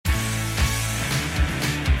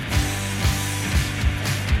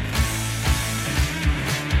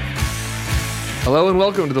Hello and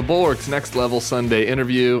welcome to the Bulwark's Next Level Sunday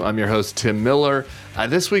interview. I'm your host, Tim Miller.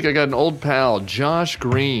 This week I got an old pal, Josh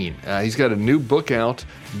Green. He's got a new book out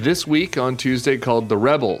this week on Tuesday called The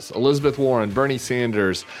Rebels, Elizabeth Warren, Bernie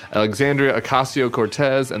Sanders, Alexandria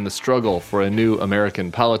Ocasio-Cortez, and the Struggle for a New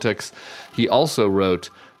American Politics. He also wrote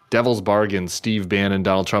Devil's Bargain, Steve Bannon,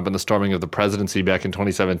 Donald Trump, and the Storming of the Presidency back in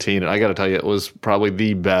 2017. And I got to tell you, it was probably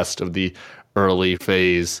the best of the early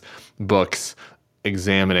phase books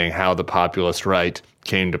examining how the populist right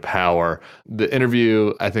came to power. The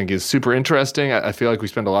interview, I think, is super interesting. I feel like we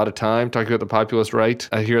spend a lot of time talking about the populist right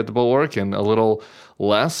here at the Bulwark and a little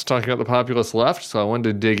less talking about the populist left, so I wanted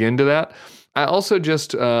to dig into that. I also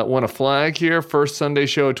just want to flag here, first Sunday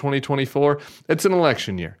show of 2024, it's an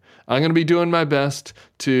election year. I'm going to be doing my best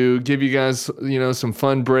to give you guys, some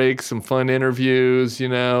fun breaks, some fun interviews,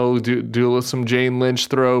 do some Jane Lynch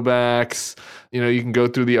throwbacks. You can go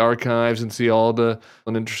through the archives and see all the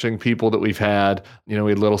interesting people that we've had. We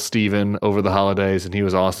had little Steven over the holidays, and he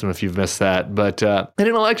was awesome if you've missed that. But in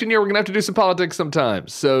an election year, we're going to have to do some politics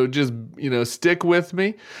sometimes. So just, stick with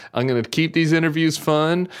me. I'm going to keep these interviews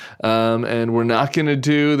fun, and we're not going to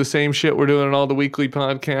do the same shit we're doing in all the weekly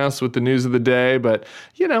podcasts with the news of the day. But,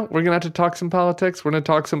 we're going to have to talk some politics. We're going to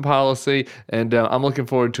talk some policy, and I'm looking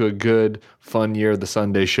forward to a good, fun year of the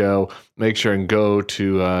Sunday show. Make sure and go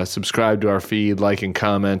to subscribe to our feed, like and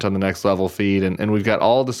comment on the Next Level feed. And we've got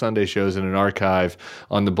all the Sunday shows in an archive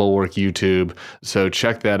on the Bulwark YouTube. So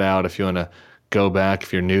check that out if you want to go back,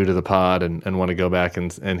 if you're new to the pod and want to go back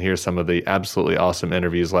and hear some of the absolutely awesome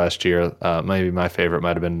interviews last year. Maybe my favorite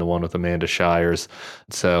might have been the one with Amanda Shires.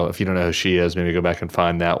 So if you don't know who she is, maybe go back and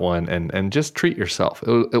find that one and just treat yourself.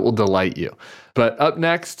 It will delight you. But up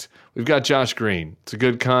next, we've got Josh Green. It's a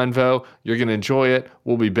good convo. You're going to enjoy it.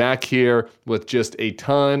 We'll be back here with just a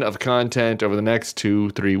ton of content over the next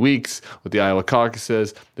 2-3 weeks with the Iowa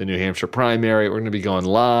caucuses, the New Hampshire primary. We're going to be going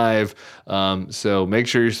live. So make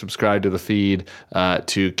sure you're subscribed to the feed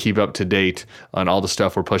to keep up to date on all the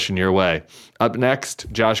stuff we're pushing your way. Up next,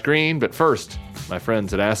 Josh Green. But first, my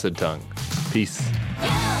friends at Acid Tongue. Peace.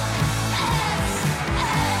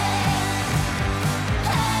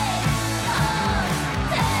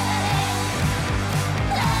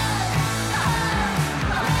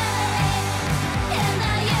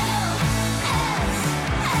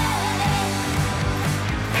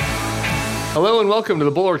 Hello and welcome to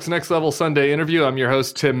the Bulwark's Next Level Sunday interview. I'm your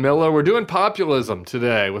host, Tim Miller. We're doing populism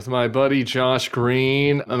today with my buddy Josh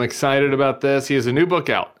Green. I'm excited about this. He has a new book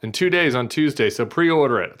out in 2 days on Tuesday, so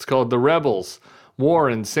pre-order it. It's called The Rebels,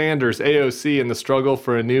 Warren, Sanders, AOC, and the Struggle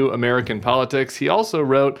for a New American Politics. He also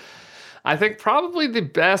wrote, I think, probably the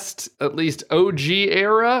best, at least OG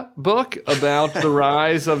era book about the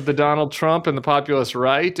rise of the Donald Trump and the populist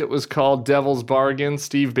right. It was called Devil's Bargain,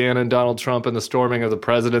 Steve Bannon, Donald Trump, and the Storming of the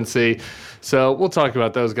Presidency. So we'll talk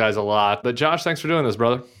about those guys a lot. But Josh, thanks for doing this,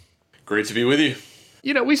 brother. Great to be with you.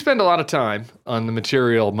 We spend a lot of time on the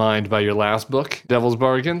material mined by your last book, Devil's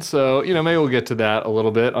Bargain. So, maybe we'll get to that a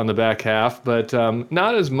little bit on the back half. But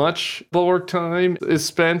not as much Bulwark time is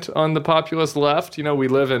spent on the populist left. We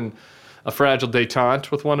live in a fragile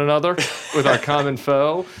détente with one another, with our common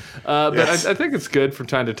foe. But yes. I think it's good from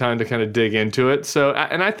time to time to kind of dig into it. So,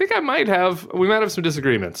 and I think we might have some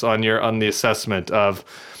disagreements on the assessment of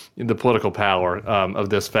the political power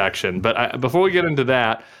of this faction. But before we get into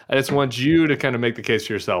that, I just want you to kind of make the case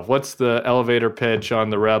for yourself. What's the elevator pitch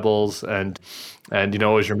on the Rebels, and what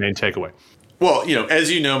was your main takeaway? Well,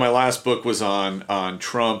 as you know, my last book was on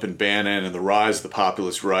Trump and Bannon and the rise of the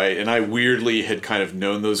populist right. And I weirdly had kind of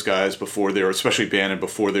known those guys before they were, especially Bannon,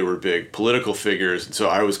 before they were big political figures. And so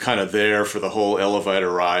I was kind of there for the whole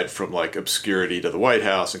elevator ride from like obscurity to the White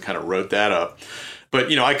House and kind of wrote that up.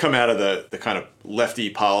 But, I come out of the kind of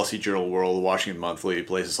lefty policy journal world, the Washington Monthly,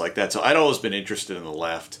 places like that. So I'd always been interested in the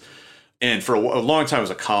left. And for a long time, I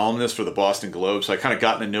was a columnist for the Boston Globe. So I kind of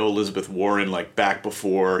gotten to know Elizabeth Warren like back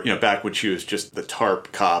before, back when she was just the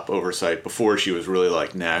TARP cop oversight, before she was really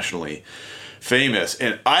like nationally famous.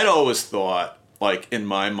 And I'd always thought, like in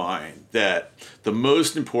my mind, that the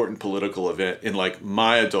most important political event in like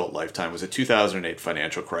my adult lifetime was the 2008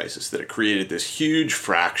 financial crisis, that it created this huge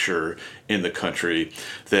fracture in the country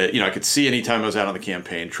that, I could see anytime I was out on the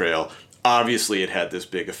campaign trail. Obviously, it had this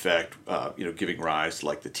big effect, giving rise to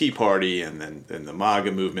like the Tea Party and then the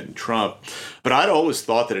MAGA movement and Trump. But I'd always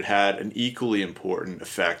thought that it had an equally important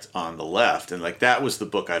effect on the left. And like that was the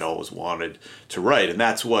book I'd always wanted to write. And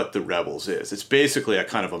that's what The Rebels is. It's basically a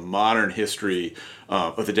kind of a modern history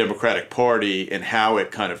of the Democratic Party and how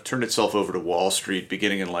it kind of turned itself over to Wall Street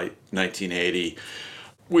beginning in like 1980.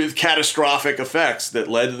 with catastrophic effects that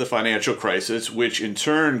led to the financial crisis, which in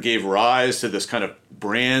turn gave rise to this kind of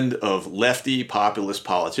brand of lefty populist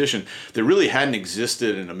politician that really hadn't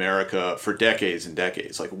existed in America for decades and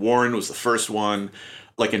decades. Like Warren was the first one,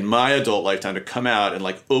 like in my adult lifetime, to come out and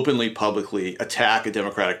like openly, publicly attack a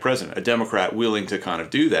Democratic president, a Democrat willing to kind of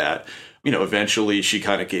do that. You know, eventually she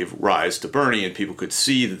kind of gave rise to Bernie, and people could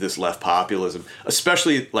see that this left populism,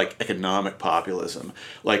 especially like economic populism,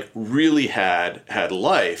 like really had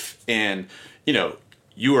life. And, you know,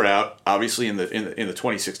 you were out obviously in the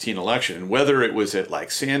 2016 election, and whether it was at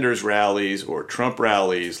like Sanders rallies or Trump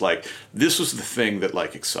rallies, like this was the thing that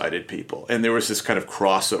like excited people. And there was this kind of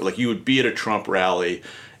crossover, like you would be at a Trump rally.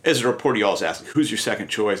 As a reporter, you always ask, who's your second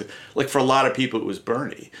choice? Like for a lot of people, it was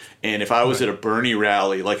Bernie. And if I was at a Bernie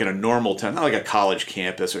rally, like in a normal town, not like a college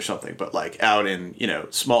campus or something, but like out in, you know,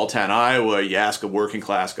 small town Iowa, you ask a working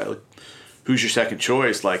class guy, like, who's your second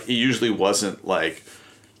choice? Like it usually wasn't like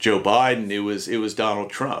Joe Biden, it was Donald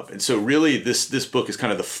Trump. And so really this book is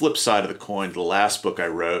kind of the flip side of the coin to the last book I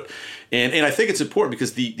wrote. And I think it's important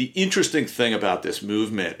because the interesting thing about this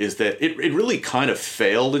movement is that it really kind of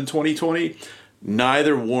failed in 2020.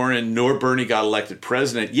 Neither Warren nor Bernie got elected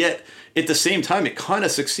president, yet at the same time, it kind of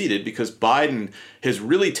succeeded because Biden has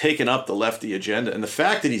really taken up the lefty agenda. And the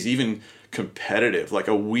fact that he's even competitive, like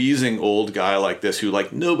a wheezing old guy like this who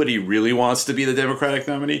like nobody really wants to be the Democratic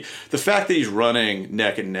nominee, the fact that he's running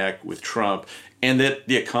neck and neck with Trump and that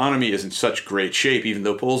the economy is in such great shape, even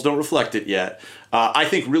though polls don't reflect it yet, I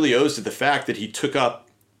think really owes to the fact that he took up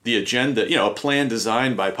the agenda, you know, a plan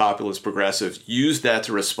designed by populist progressives, used that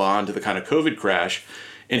to respond to the kind of COVID crash.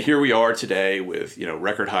 And here we are today with, you know,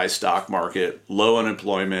 record high stock market, low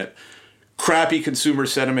unemployment, crappy consumer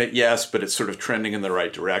sentiment, yes, but it's sort of trending in the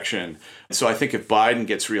right direction. So I think if Biden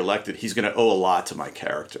gets reelected, he's going to owe a lot to my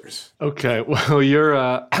characters. Okay, well, you're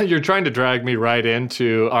trying to drag me right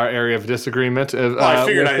into our area of disagreement. I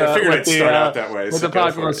figured I'd start out that way. With the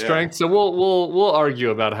populist strength. So we'll argue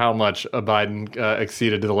about how much Biden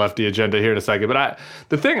acceded to the lefty agenda here in a second. But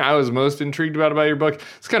the thing I was most intrigued about your book,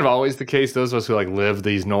 it's kind of always the case. Those of us who like live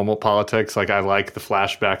these normal politics, like I like the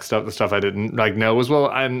flashback stuff, the stuff I didn't like know as well.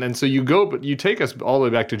 And so you take us all the way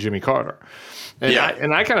back to Jimmy Carter.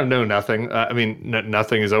 And I kind of know nothing. I mean,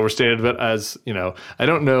 nothing is overstated, but as you know, I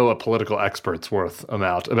don't know a political expert's worth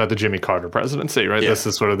amount about the Jimmy Carter presidency, right? Yeah. This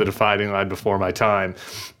is sort of the defining line before my time.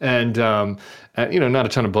 And you know, not a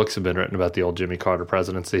ton of books have been written about the old Jimmy Carter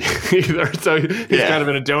presidency either. So he's kind of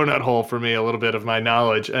in a donut hole for me, a little bit of my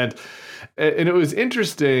knowledge. And it was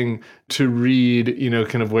interesting to read, you know,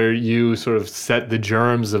 kind of where you sort of set the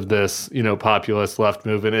germs of this, you know, populist left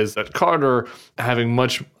movement is that Carter having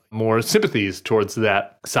much more sympathies towards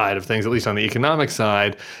that side of things, at least on the economic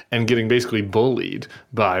side, and getting basically bullied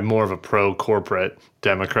by more of a pro-corporate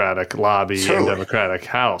Democratic lobby and Democratic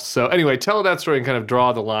House. So anyway, tell that story and kind of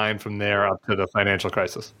draw the line from there up to the financial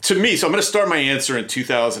crisis. To me, so I'm going to start my answer in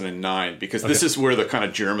 2009 because this is where the kind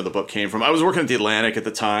of germ of the book came from. I was working at The Atlantic at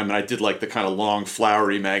the time, and I did like the kind of long,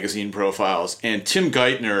 flowery magazine profiles. And Tim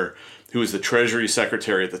Geithner, who was the Treasury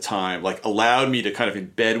Secretary at the time, like allowed me to kind of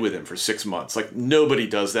embed with him for 6 months. Like nobody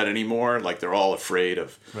does that anymore. Like they're all afraid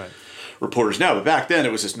of reporters now. But back then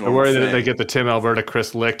it was just normal. They're worried that they get the Tim Alberta,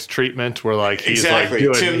 Chris Licht treatment where like he's like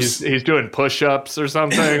he's doing push-ups or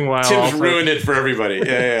something. While Tim's ruined it for everybody.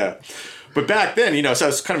 Yeah. But back then, you know, so I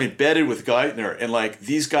was kind of embedded with Geithner, and like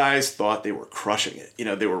these guys thought they were crushing it. You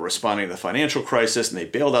know, they were responding to the financial crisis and they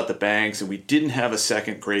bailed out the banks and we didn't have a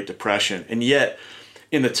second Great Depression. And yet,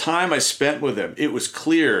 in the time I spent with him, it was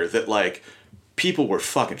clear that like people were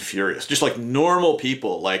fucking furious. Just like normal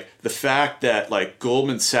people, like the fact that like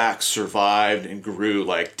Goldman Sachs survived and grew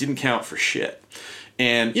like didn't count for shit.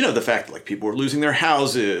 And you know, the fact that like people were losing their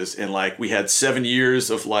houses and like we had 7 years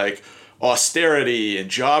of like austerity and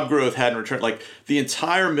job growth hadn't returned. Like the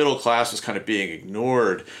entire middle class was kind of being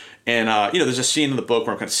ignored. And, you know, there's a scene in the book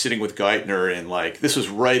where I'm kind of sitting with Geithner and like, this was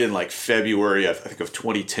right in like February, I think of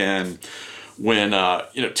 2010. When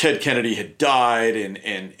you know, Ted Kennedy had died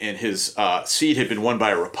and his seat had been won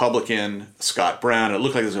by a Republican, Scott Brown. It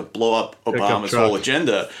looked like it was going to blow up Obama's whole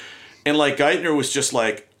agenda. And like Geithner was just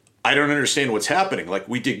like, I don't understand what's happening. Like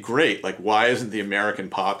we did great. Like why isn't the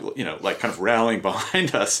American populace, you know, like kind of rallying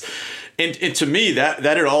behind us? And to me that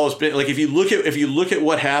had always been like if you look at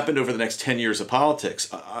what happened over the next 10 years of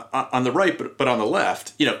politics on the right but on the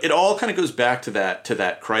left, you know, it all kind of goes back to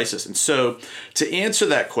that crisis. And so to answer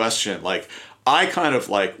that question, like I kind of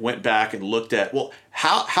like went back and looked at, well,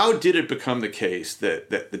 how did it become the case that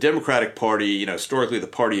the Democratic Party, historically the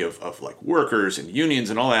party of like workers and unions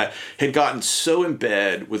and all that, had gotten so in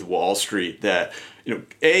bed with Wall Street that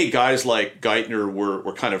guys like Geithner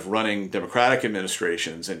were kind of running Democratic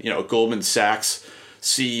administrations, and a Goldman Sachs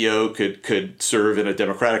CEO could serve in a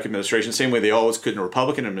Democratic administration, same way they always could in a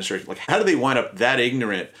Republican administration. Like, how do they wind up that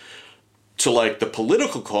ignorant to like the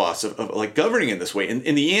political costs of like governing in this way? And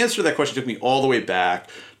the answer to that question took me all the way back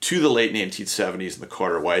to the late 1970s in the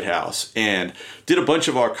Carter White House, and did a bunch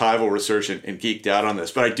of archival research and geeked out on this.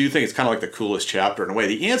 But I do think it's kind of like the coolest chapter in a way.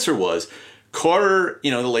 The answer was Carter,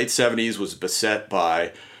 in the late 70s was beset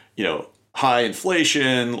by, high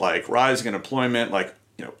inflation, like rising unemployment, like,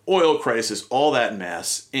 oil crisis, all that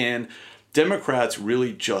mess. And Democrats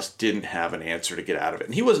really just didn't have an answer to get out of it.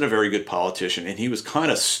 And he wasn't a very good politician, and he was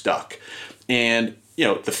kind of stuck. And,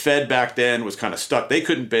 the Fed back then was kind of stuck. They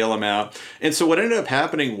couldn't bail him out. And so what ended up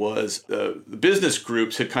happening was the business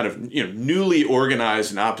groups had kind of, newly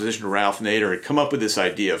organized in opposition to Ralph Nader, had come up with this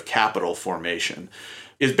idea of capital formation.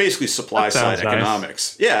 Is basically supply side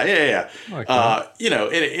economics. Nice. Yeah.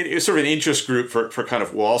 It was sort of an interest group for kind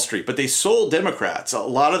of Wall Street, but they sold Democrats, a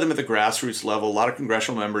lot of them at the grassroots level, a lot of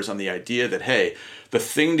congressional members, on the idea that, hey, the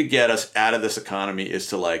thing to get us out of this economy is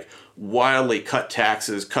to like wildly cut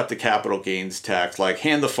taxes, cut the capital gains tax, like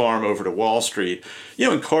hand the farm over to Wall Street.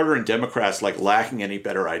 And Carter and Democrats, like lacking any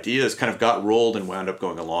better ideas, kind of got rolled and wound up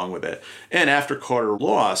going along with it. And after Carter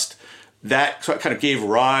lost, that kind of gave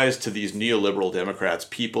rise to these neoliberal Democrats,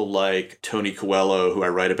 people like Tony Coelho, who I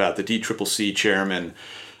write about, the DCCC chairman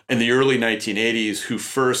in the early 1980s, who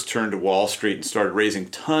first turned to Wall Street and started raising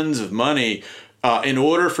tons of money in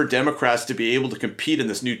order for Democrats to be able to compete in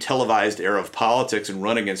this new televised era of politics and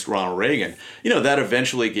run against Ronald Reagan. That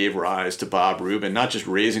eventually gave rise to Bob Rubin, not just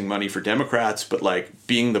raising money for Democrats, but like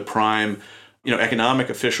being the prime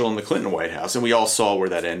economic official in the Clinton White House. And we all saw where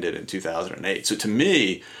that ended in 2008. So to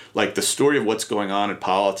me, like the story of what's going on in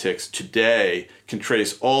politics today can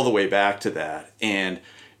trace all the way back to that. And,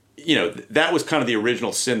 that was kind of the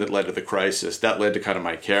original sin that led to the crisis. That led to kind of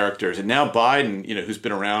my characters. And now Biden, who's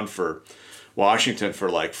been around for Washington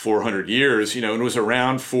for like 400 years, and was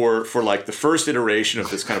around for like the first iteration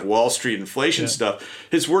of this kind of Wall Street inflation stuff,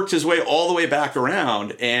 has worked his way all the way back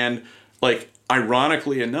around and like,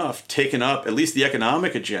 ironically enough, taken up at least the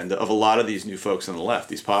economic agenda of a lot of these new folks on the left,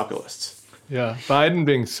 these populists. Yeah, Biden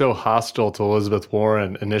being so hostile to Elizabeth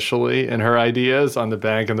Warren initially and her ideas on the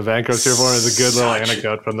bank and the bankruptcy reform is a good little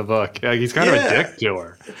anecdote from the book. Yeah, he's kind of a dick to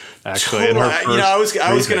her, actually. In her first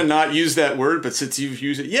I was going to not use that word, but since you've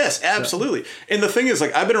used it, yes, absolutely. Yeah. And the thing is,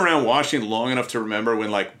 like, I've been around Washington long enough to remember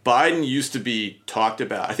when, like, Biden used to be talked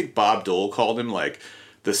about. I think Bob Dole called him, like,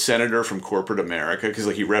 the senator from corporate America, because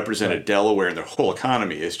like he represented Delaware, and their whole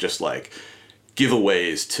economy is just like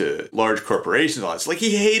giveaways to large corporations. It's like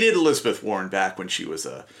he hated Elizabeth Warren back when she was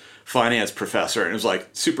a finance professor, and it was like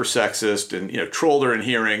super sexist and trolled her in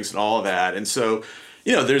hearings and all of that. And so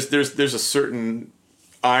there's a certain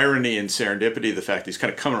irony and serendipity, the fact that he's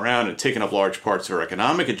kind of come around and taken up large parts of her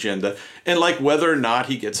economic agenda, and like whether or not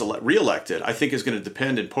he gets reelected, I think is going to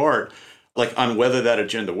depend in part like on whether that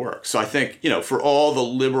agenda works. So I think, for all the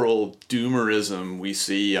liberal doomerism we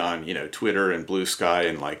see on, Twitter and Blue Sky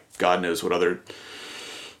and like God knows what other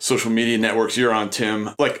social media networks you're on,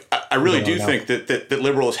 Tim, like I really do think that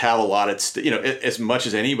liberals have a lot at as much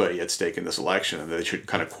as anybody at stake in this election, and they should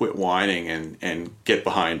kind of quit whining and get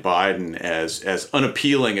behind Biden as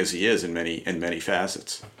unappealing as he is in many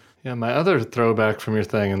facets. Yeah, my other throwback from your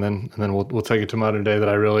thing, and then we'll take it to modern day that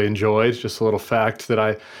I really enjoyed. Just a little fact that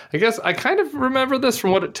I guess I kind of remember this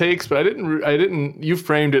from What It Takes, but I didn't. You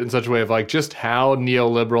framed it in such a way of like just how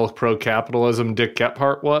neoliberal pro-capitalism Dick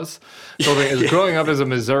Gephardt was. So growing up as a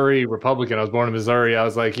Missouri Republican, I was born in Missouri. I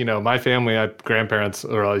was like, my family, my grandparents,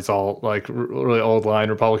 or at least all like really old line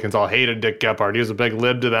Republicans, all hated Dick Gephardt. He was a big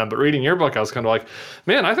lib to them. But reading your book, I was kind of like,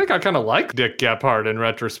 man, I think I kind of like Dick Gephardt in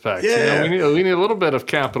retrospect. Yeah, we need a little bit of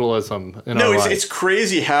capitalism. It's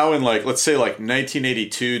crazy how in like, let's say like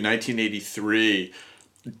 1982, 1983,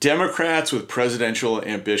 Democrats with presidential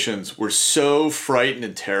ambitions were so frightened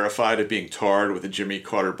and terrified of being tarred with a Jimmy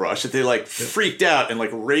Carter brush that they like freaked out and like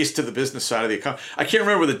raced to the business side of the economy. I can't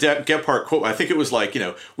remember the Gephardt quote. I think it was like,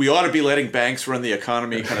 we ought to be letting banks run the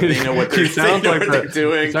economy. Kind of, they know what they're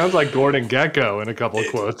doing. It sounds like Gordon Gekko in a couple of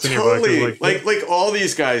quotes. Totally, like all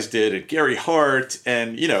these guys did, and Gary Hart,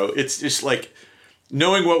 and it's just like,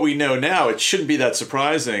 knowing what we know now, it shouldn't be that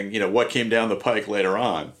surprising, what came down the pike later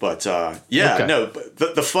on. But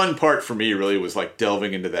the fun part for me really was like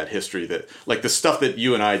delving into that history, that like the stuff that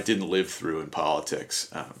you and I didn't live through in politics.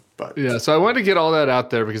 But yeah, so I wanted to get all that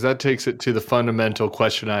out there because that takes it to the fundamental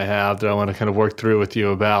question I have that I want to kind of work through with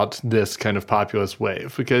you about this kind of populist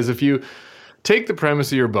wave. Because if you take the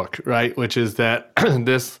premise of your book, right, which is that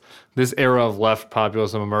this era of left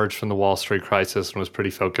populism emerged from the Wall Street crisis and was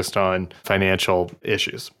pretty focused on financial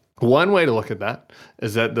issues. One way to look at that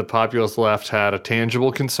is that the populist left had a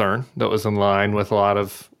tangible concern that was in line with a lot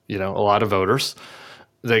of voters.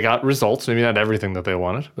 They got results, maybe not everything that they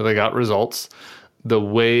wanted, but they got results. The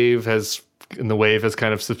wave has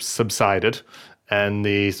kind of subsided, and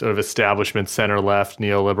the sort of establishment, center left,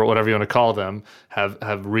 neoliberal, whatever you want to call them, have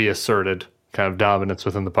reasserted kind of dominance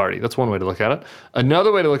within the party. That's one way to look at it.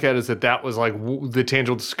 Another way to look at it is that was like the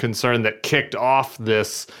tangible concern that kicked off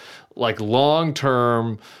this like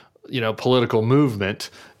long-term, political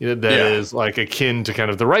movement that is like akin to kind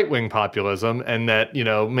of the right-wing populism, and that,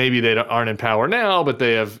 maybe they aren't in power now, but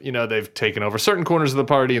they have, they've taken over certain corners of the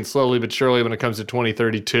party, and slowly but surely when it comes to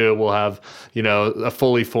 2032, we'll have, a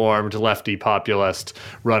fully formed lefty populist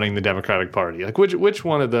running the Democratic Party. Like which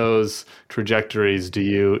one of those trajectories do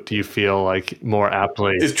you feel like more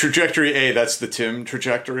aptly? Is trajectory A, that's the Tim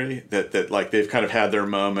trajectory, that like they've kind of had their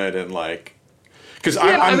moment and like, because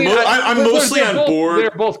I'm mostly on board.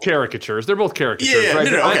 They're both caricatures. They're both caricatures, yeah,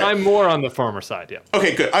 right? No, okay. I'm more on the former side, yeah.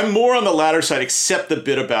 Okay, good. I'm more on the latter side, except the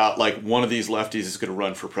bit about, like, one of these lefties is going to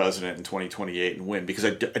run for president in 2028 and win, because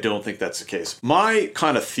I don't think that's the case. My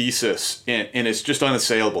kind of thesis, and it's just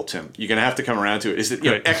unassailable, Tim, you're going to have to come around to it, is that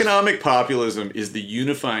economic populism is the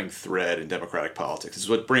unifying thread in democratic politics. It's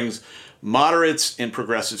what brings moderates and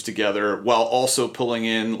progressives together while also pulling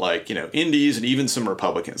in, like, indies and even some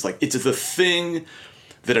Republicans. Like, it's the thing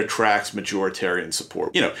that attracts majoritarian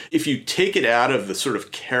support. If you take it out of the sort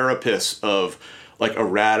of carapace of like a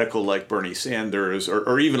radical like Bernie Sanders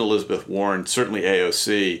or even Elizabeth Warren, certainly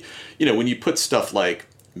AOC, when you put stuff like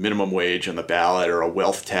minimum wage on the ballot or a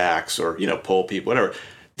wealth tax or, poll people, whatever,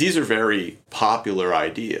 these are very popular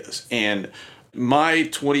ideas. And my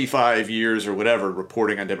 25 years or whatever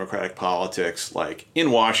reporting on democratic politics, like in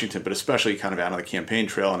Washington, but especially kind of out on the campaign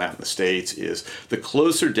trail and out in the States, is the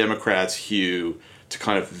closer Democrats hew to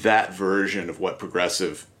kind of that version of what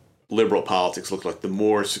progressive liberal politics look like, the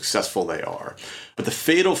more successful they are. But the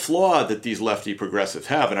fatal flaw that these lefty progressives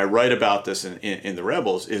have, and I write about this in The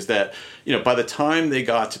Rebels, is that, by the time they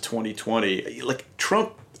got to 2020, like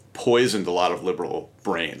Trump poisoned a lot of liberal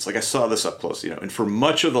brains. Like I saw this up close, and for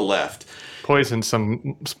much of the left, poisoned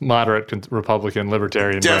some moderate Republican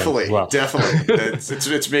libertarian. Definitely, well. Definitely.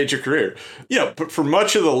 It's made your career. But for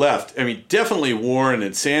much of the left, I mean, definitely Warren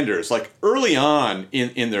and Sanders, like early on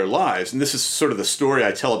in their lives, and this is sort of the story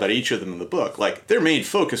I tell about each of them in the book, like their main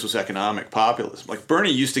focus was economic populism. Like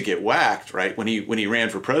Bernie used to get whacked, right, when he ran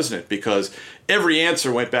for president, because every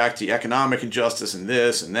answer went back to economic injustice and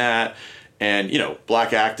this and that. And, black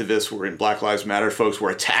activists were in Black Lives Matter, folks were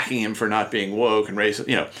attacking him for not being woke and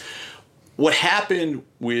racist, What happened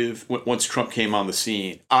once Trump came on the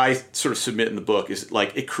scene, I sort of submit in the book, is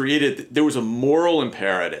like there was a moral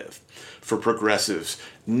imperative for progressives,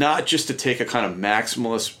 not just to take a kind of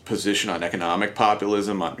maximalist position on economic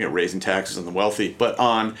populism, on raising taxes on the wealthy, but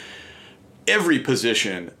on every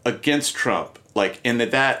position against Trump, like, and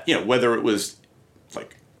that whether it was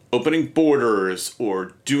like opening borders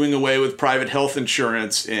or doing away with private health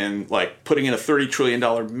insurance and like putting in a $30 trillion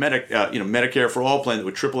Medicare for all plan that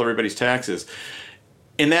would triple everybody's taxes.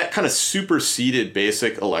 And that kind of superseded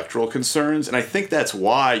basic electoral concerns. And I think that's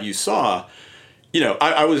why you saw,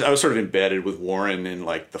 I was sort of embedded with Warren in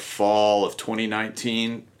like the fall of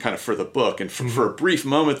 2019, kind of for the book. And for a brief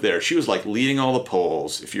moment there, she was like leading all the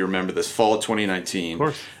polls, if you remember this, fall of 2019. Of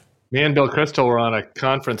course. Me and Bill Kristol were on a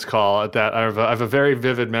conference call at that. I have a very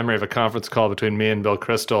vivid memory of a conference call between me and Bill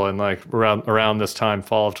Kristol in like around this time,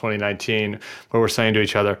 fall of 2019, where we're saying to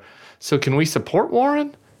each other, so can we support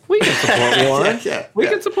Warren? We can support Warren. We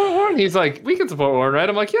can support Warren. He's like, we can support Warren, right?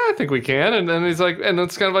 I'm like, yeah, I think we can. And then he's like, and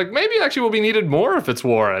it's kind of like, maybe actually we'll be needed more if it's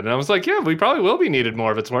Warren. And I was like, yeah, we probably will be needed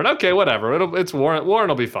more if it's Warren. Okay, whatever. It's Warren. Warren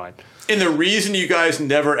will be fine. And the reason you guys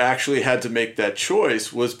never actually had to make that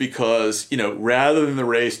choice was because, rather than the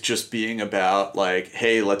race just being about like,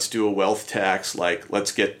 hey, let's do a wealth tax, like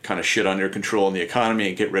let's get kind of shit under control in the economy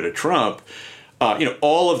and get rid of Trump,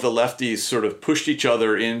 all of the lefties sort of pushed each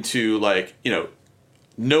other into like,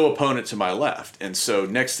 no opponent to my left. And so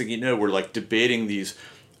next thing you know, we're like debating these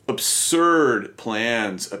absurd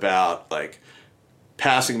plans about like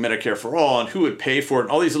passing Medicare for all and who would pay for it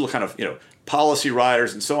and all these little kind of, policy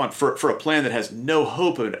riders and so on for a plan that has no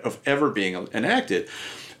hope of ever being enacted.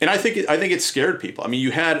 And I think it scared people. I mean,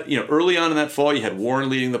 you had, early on in that fall, you had Warren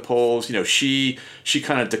leading the polls. She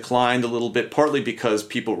kind of declined a little bit, partly because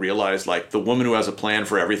people realized, like, the woman who has a plan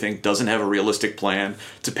for everything doesn't have a realistic plan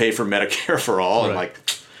to pay for Medicare for all. Right. And, like,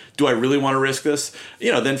 do I really want to risk this?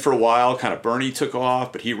 Then for a while, kind of Bernie took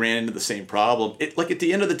off, but he ran into the same problem. At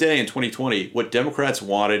the end of the day in 2020, what Democrats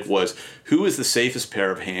wanted was, who is the safest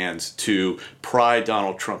pair of hands to pry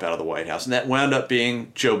Donald Trump out of the White House? And that wound up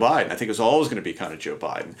being Joe Biden. I think it was always going to be kind of Joe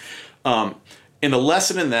Biden. And the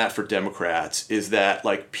lesson in that for Democrats is that,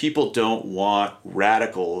 like, people don't want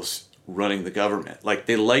radicals running the government. Like,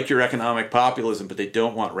 they like your economic populism, but they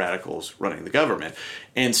don't want radicals running the government.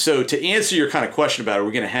 And so, to answer your kind of question about, are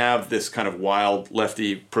we going to have this kind of wild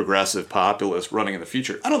lefty progressive populist running in the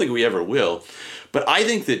future? I don't think we ever will. But I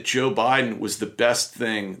think that Joe Biden was the best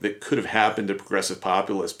thing that could have happened to progressive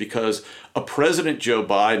populists, because a President Joe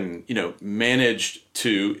Biden, managed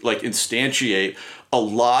to, like, instantiate a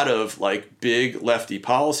lot of, like, big lefty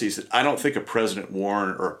policies that I don't think a President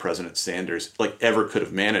Warren or a President Sanders, like, ever could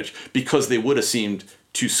have managed, because they would have seemed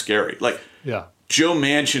too scary. Like, yeah. Joe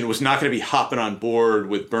Manchin was not going to be hopping on board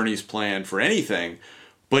with Bernie's plan for anything,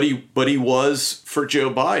 but he was for Joe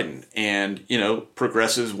Biden. And,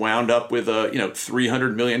 progressives wound up with a,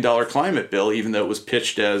 $300 million climate bill, even though it was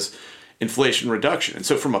pitched as inflation reduction. And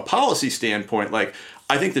so from a policy standpoint, like,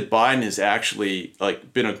 I think that Biden has actually,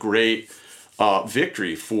 like, been a great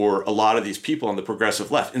victory for a lot of these people on the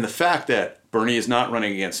progressive left. And the fact that Bernie is not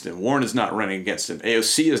running against him, Warren is not running against him,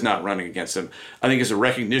 AOC is not running against him, I think is a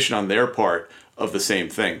recognition on their part of the same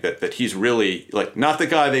thing, that he's really, like, not the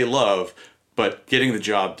guy they love, but getting the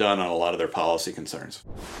job done on a lot of their policy concerns.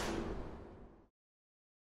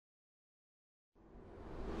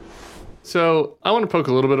 So I want to poke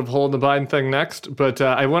a little bit of a hole in the Biden thing next, but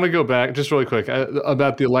I want to go back just really quick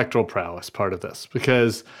about the electoral prowess part of this,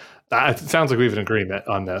 because it sounds like we have an agreement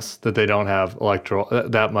on this, that they don't have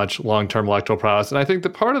that much long-term electoral prowess. And I think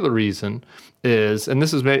that part of the reason is, and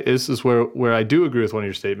this is where I do agree with one of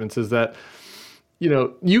your statements, is that,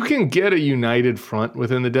 you can get a united front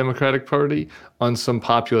within the Democratic Party on some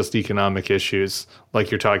populist economic issues,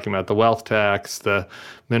 like you're talking about the wealth tax, the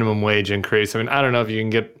minimum wage increase. I mean, I don't know if you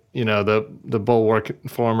can get, the bulwark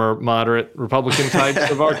former moderate Republican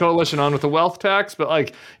types of our coalition on with the wealth tax, but,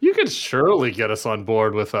 like, you could surely get us on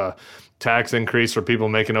board with a tax increase for people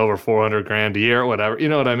making over $400,000 a year or whatever. You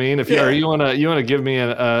know what I mean? If you want to give me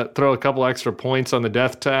throw a couple extra points on the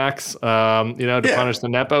death tax, to punish the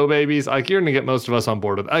Nepo babies, like, you're going to get most of us on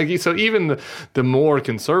board with it. Like, so even the more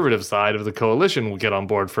conservative side of the coalition will get on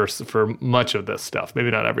board for much of this stuff.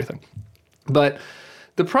 Maybe not everything, but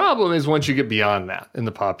the problem is once you get beyond that in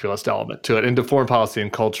the populist element to it, into foreign policy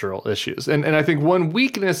and cultural issues. And I think one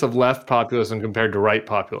weakness of left populism compared to right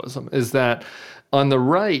populism is that on the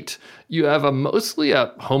right, you have mostly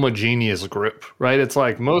a homogeneous group, right? It's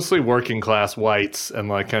like mostly working class whites and,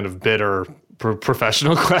 like, kind of bitter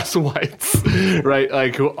professional class whites, right?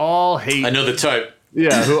 Like, who all hate. I know the type.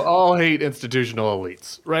 Yeah, who all hate institutional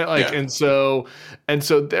elites, right? Like, yeah. and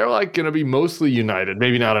so they're, like, going to be mostly united,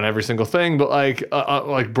 maybe not on every single thing, but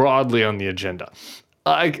like broadly on the agenda.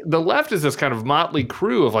 Like, the left is this kind of motley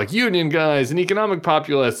crew of, like, union guys and economic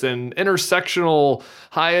populists and intersectional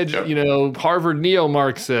Harvard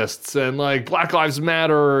neo-Marxists and, like, Black Lives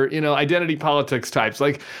Matter, identity politics types.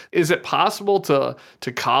 Like, is it possible to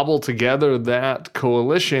cobble together that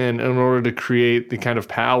coalition in order to create the kind of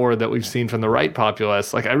power that we've seen from the right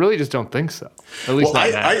populists? Like, I really just don't think so. At least not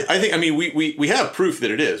now. I think, we have proof that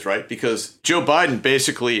it is, right? Because Joe Biden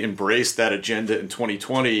basically embraced that agenda in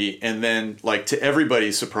 2020, and then, like, to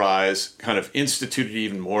everybody's surprise, kind of instituted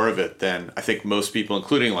even more of it than I think most people,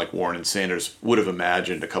 including, like, Warren and Sanders, would have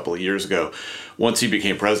imagined a couple of years ago once he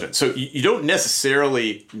became president. So you don't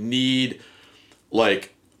necessarily need,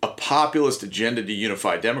 like, a populist agenda to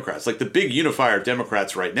unify Democrats. Like, the big unifier of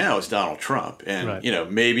Democrats right now is Donald Trump. And,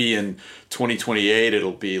 right. Maybe in 2028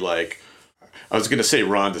 it'll be, like, I was going to say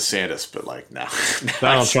Ron DeSantis, but, like, no.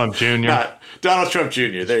 Donald Trump Jr. Donald Trump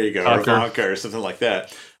Jr., there you go, or Ivanka or something like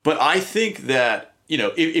that. But I think that,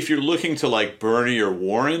 if you're looking to, like, Bernie or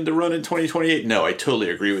Warren to run in 2028, no, I totally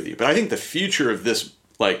agree with you. But I think the future of this,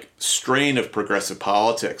 like, strain of progressive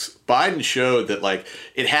politics, Biden showed that, like,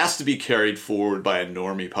 it has to be carried forward by a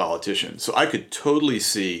normie politician. So I could totally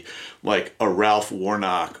see, like, a Ralph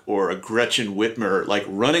Warnock or a Gretchen Whitmer, like,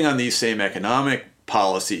 running on these same economic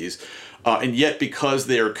policies. And yet, because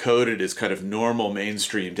they are coded as kind of normal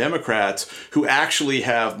mainstream Democrats who actually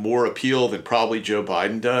have more appeal than probably Joe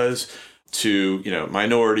Biden does, to,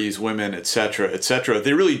 minorities, women, et cetera,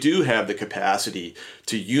 they really do have the capacity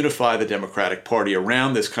to unify the Democratic Party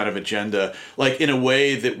around this kind of agenda, like in a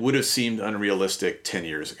way that would have seemed unrealistic 10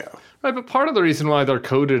 years ago. Right, but part of the reason why they're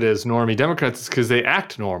coded as normie Democrats is because they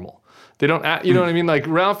act normal. They don't act, you know what I mean? Like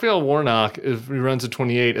Raphael Warnock, if he runs at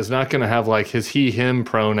 28, is not going to have like his he/him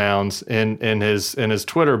pronouns in his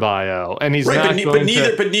Twitter bio, and he's not but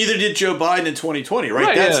neither did Joe Biden in 2020,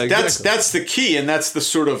 right? Right, That's the key, and that's the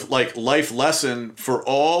sort of like life lesson for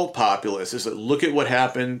all populists is that look at what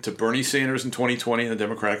happened to Bernie Sanders in 2020 in the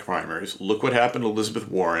Democratic primaries. Look what happened to Elizabeth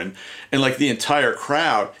Warren, and like the entire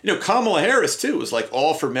crowd. Kamala Harris too was like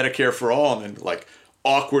all for Medicare for all, and then like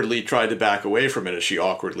awkwardly tried to back away from it as she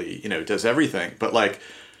awkwardly, does everything. But like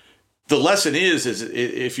the lesson is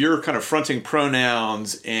if you're kind of fronting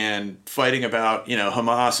pronouns and fighting about,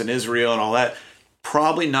 Hamas and Israel and all that,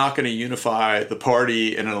 probably not going to unify the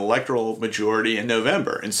party in an electoral majority in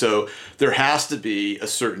November. And so there has to be a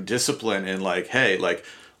certain discipline in like, hey, like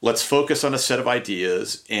let's focus on a set of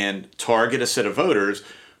ideas and target a set of voters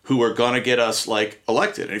who are going to get us like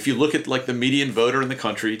elected. And if you look at like the median voter in the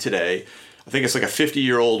country today, I think it's like a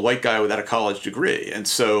 50-year-old white guy without a college degree. And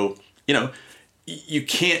so, you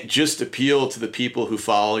can't just appeal to the people who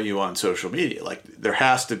follow you on social media. Like there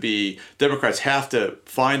has to be, Democrats have to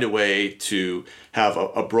find a way to have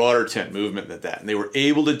a broader tent movement than that. And they were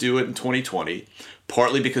able to do it in 2020,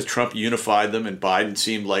 partly because Trump unified them and Biden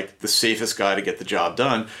seemed like the safest guy to get the job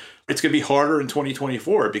done. It's going to be harder in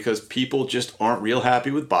 2024 because people just aren't real happy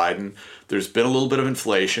with Biden. There's been a little bit of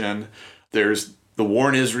inflation. There's the war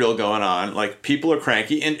in Israel going on, like people are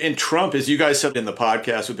cranky. And Trump, as you guys said in the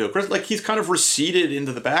podcast with Bill Chris, like he's kind of receded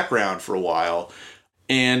into the background for a while.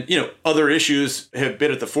 And, other issues have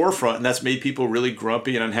been at the forefront, and that's made people really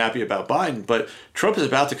grumpy and unhappy about Biden. But Trump is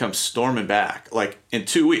about to come storming back, like in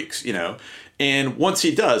 2 weeks, And once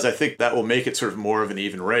he does, I think that will make it sort of more of an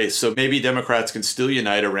even race. So maybe Democrats can still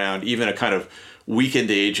unite around even a kind of weakened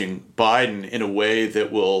aging Biden in a way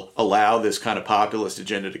that will allow this kind of populist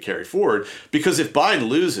agenda to carry forward. Because if Biden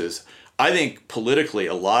loses, I think politically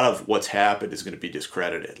a lot of what's happened is going to be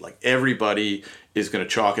discredited. Like everybody is going to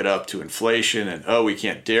chalk it up to inflation and, we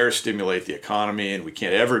can't dare stimulate the economy and we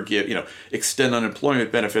can't ever extend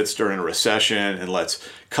unemployment benefits during a recession and let's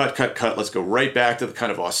cut. Let's go right back to the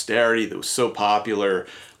kind of austerity that was so popular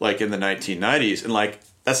like in the 1990s. And like,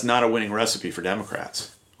 that's not a winning recipe for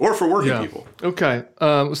Democrats. Or for working people. Okay.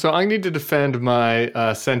 So I need to defend my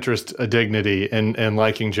centrist dignity in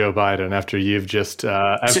liking Joe Biden after you've just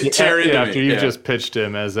just pitched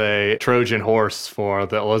him as a Trojan horse for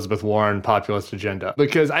the Elizabeth Warren populist agenda.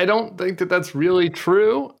 Because I don't think that that's really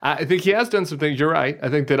true. I think he has done some things. You're right. I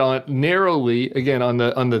think that on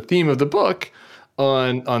the theme of the book,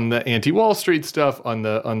 on the anti-Wall Street stuff, on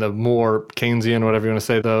the more Keynesian, whatever you want to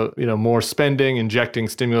say, the more spending, injecting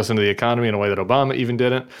stimulus into the economy in a way that Obama even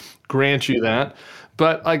didn't. Grant you that.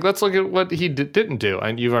 But like, let's look at what he didn't do.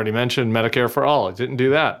 And you've already mentioned Medicare for all. He didn't do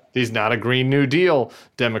that. He's not a Green New Deal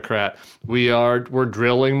Democrat. We're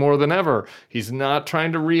drilling more than ever. He's not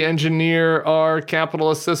trying to re-engineer our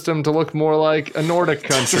capitalist system to look more like a Nordic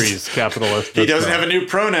country's capitalist system. He doesn't have a new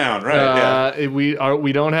pronoun, right?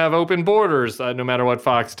 We don't have open borders, no matter what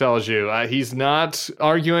Fox tells you. He's not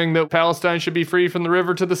arguing that Palestine should be free from the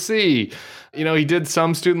river to the sea. He did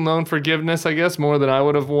some student loan forgiveness, I guess, more than I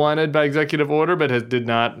would have wanted by executive order, but did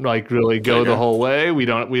not like really go the whole way. We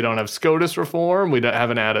don't have SCOTUS reform. We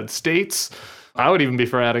haven't added states. I would even be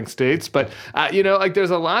for adding states, but there's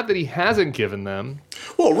a lot that he hasn't given them.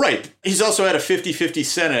 Well, right. He's also had a 50-50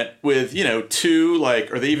 Senate with, two,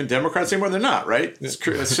 are they even Democrats anymore? They're not, right?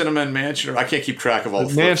 Sinema and Manchin, I can't keep track of all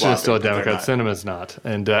the Manchin is still a Democrat. Sinema's not.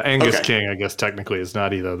 And Angus King, I guess, technically is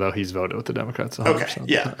not either, though he's voted with the Democrats 100%. Okay,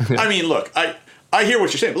 yeah. I mean, look, I hear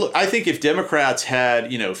what you're saying, but look, I think if Democrats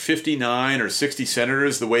had, 59 or 60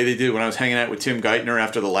 senators the way they did when I was hanging out with Tim Geithner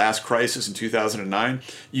after the last crisis in 2009,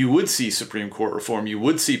 you would see Supreme Court reform. You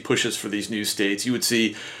would see pushes for these new states. You would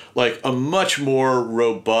see a much more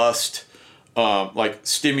robust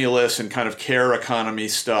stimulus and kind of care economy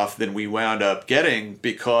stuff than we wound up getting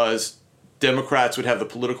because Democrats would have the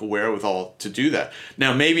political wherewithal to do that.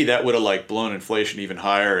 Now, maybe that would have blown inflation even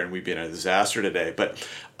higher and we'd be in a disaster today. But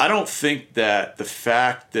I don't think that the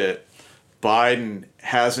fact that Biden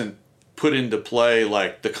hasn't put into play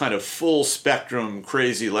the kind of full spectrum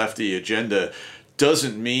crazy lefty agenda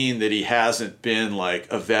doesn't mean that he hasn't been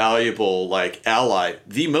a valuable ally,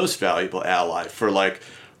 the most valuable ally for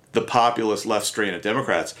the populist left strain of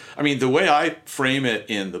Democrats. I mean, the way I frame it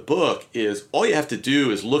in the book is all you have to do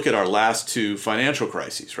is look at our last two financial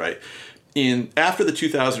crises, right? after the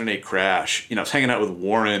 2008 crash, I was hanging out with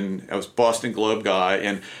Warren. I was Boston Globe guy,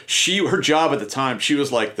 and her job at the time, she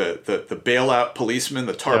was like the bailout policeman,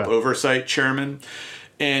 the TARP oversight chairman.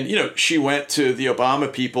 And, she went to the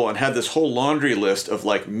Obama people and had this whole laundry list of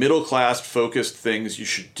like middle-class focused things you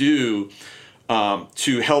should do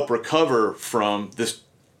to help recover from this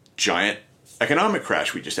giant economic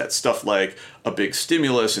crash we just had. Stuff like a big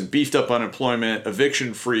stimulus and beefed up unemployment,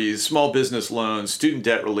 eviction freeze, small business loans, student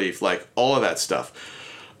debt relief, like all of that stuff.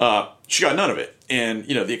 She got none of it. And,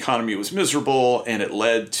 the economy was miserable, and it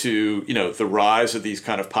led to, the rise of these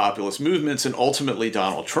kind of populist movements and ultimately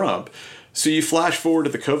Donald Trump. So you flash forward to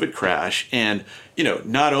the COVID crash, and,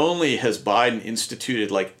 not only has Biden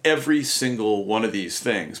instituted like every single one of these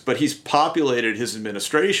things, but he's populated his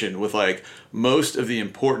administration with like most of the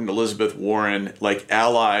important Elizabeth Warren like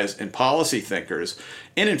allies and policy thinkers.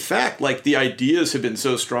 And in fact, like the ideas have been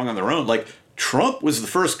so strong on their own. Like Trump was the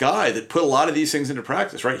first guy that put a lot of these things into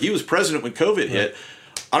practice, right? He was president when COVID hit.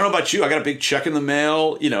 I don't know about you. I got a big check in the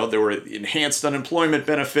mail. There were enhanced unemployment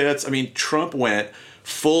benefits. I mean, Trump went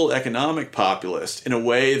full economic populist in a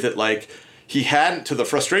way that like he hadn't, to the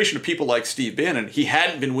frustration of people like Steve Bannon, he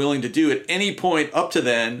hadn't been willing to do at any point up to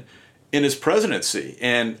then in his presidency.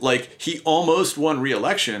 And like he almost won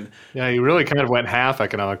re-election. Yeah, he really kind of went half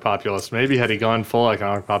economic populist. Maybe had he gone full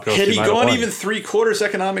economic populist, had he gone even 3/4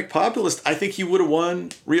 economic populist, I think he would have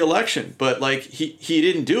won re-election. But like he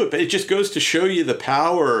didn't do it. But it just goes to show you the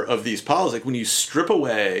power of these policies. Like when you strip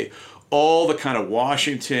away all the kind of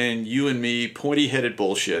Washington, you and me, pointy-headed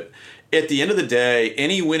bullshit, at the end of the day,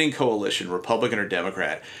 any winning coalition, Republican or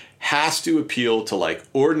Democrat, has to appeal to like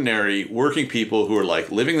ordinary working people who are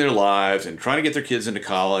like living their lives and trying to get their kids into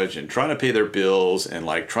college and trying to pay their bills and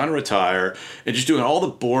like trying to retire and just doing all the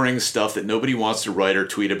boring stuff that nobody wants to write or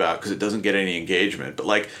tweet about because it doesn't get any engagement. But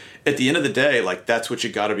like at the end of the day, like that's what you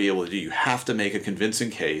got to be able to do. You have to make a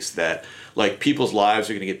convincing case that like people's lives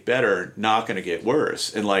are going to get better, not going to get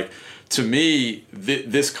worse. And like to me,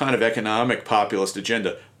 this kind of economic populist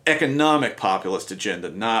agenda,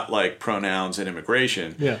 not like pronouns and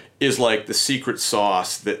immigration, is like the secret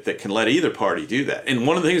sauce that can let either party do that. And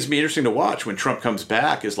one of the things that'd be interesting to watch when Trump comes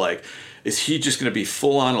back is like, is he just going to be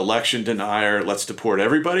full on election denier, let's deport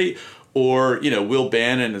everybody? Or, will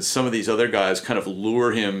Bannon and some of these other guys kind of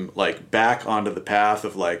lure him like back onto the path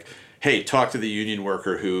of like, hey, talk to the union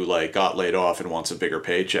worker who like got laid off and wants a bigger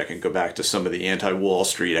paycheck, and go back to some of the anti-Wall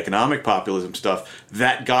Street economic populism stuff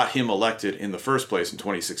that got him elected in the first place in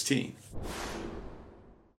 2016.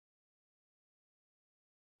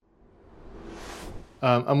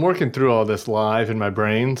 I'm working through all this live in my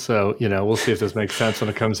brain, so, we'll see if this makes sense when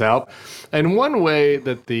it comes out. And one way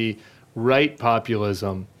that the right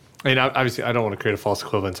populism, obviously, I don't want to create a false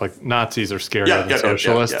equivalence. Like Nazis are scarier than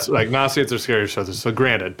socialists. Like Nazis are scarier than socialists. So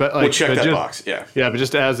granted, but like we'll check that box. Yeah. But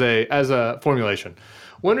just as a formulation,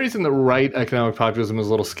 one reason that right economic populism is a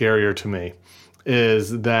little scarier to me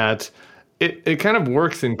is that it kind of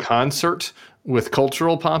works in concert with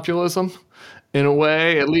cultural populism in a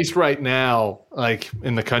way, at least right now, like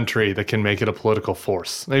in the country, that can make it a political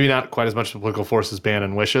force. Maybe not quite as much of a political force as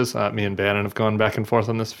Bannon wishes. Me and Bannon have gone back and forth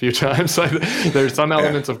on this a few times. Like, there's some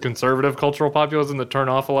elements of conservative cultural populism that turn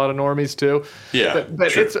off a lot of normies too. Yeah,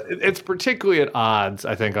 but it's particularly at odds,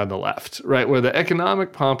 I think, on the left, right, where the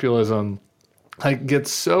economic populism like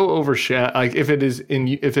gets so overshadowed. Like if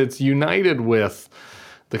it's united with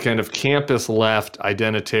the kind of campus left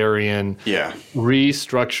identitarian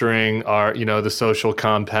restructuring our, the social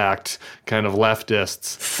compact kind of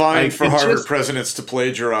leftists. Fine for Harvard presidents to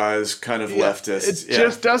plagiarize kind of leftists. It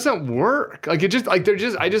just doesn't work. Like I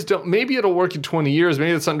just don't, maybe it'll work in 20 years.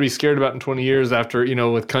 Maybe it's something to be scared about in 20 years after,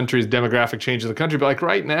 with countries, demographic changes in the country. But like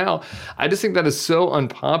right now, I just think that is so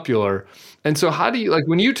unpopular. And so how do you, like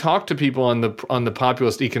when you talk to people on the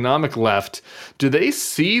populist economic left, do they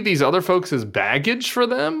see these other folks as baggage for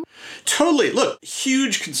them? Totally. Look,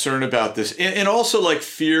 huge concern about this and also like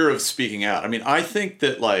fear of speaking out. I mean, I think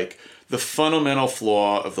that like the fundamental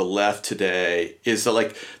flaw of the left today is that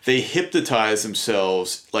like they hypnotize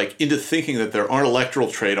themselves like into thinking that there aren't electoral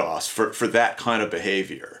trade-offs for that kind of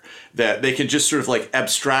behavior, that they can just sort of like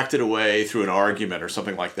abstract it away through an argument or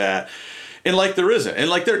something like that. And like there isn't. And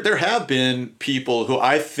like there have been people who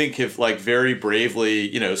I think have like very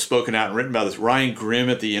bravely, spoken out and written about this. Ryan Grimm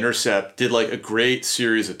at The Intercept did like a great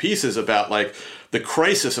series of pieces about like the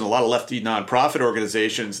crisis in a lot of lefty nonprofit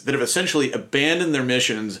organizations that have essentially abandoned their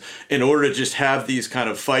missions in order to just have these kind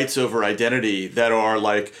of fights over identity that are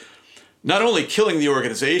like not only killing the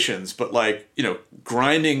organizations, but like,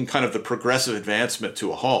 grinding kind of the progressive advancement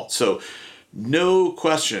to a halt. So no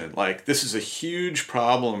question, like this is a huge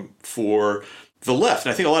problem for the left.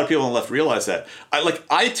 And I think a lot of people on the left realize that.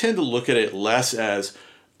 I tend to look at it less as,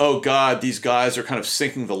 oh God, these guys are kind of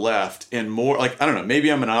sinking the left, and more like, I don't know,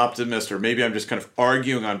 maybe I'm an optimist, or maybe I'm just kind of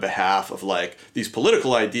arguing on behalf of like these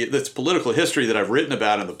political ideas, that's political history that I've written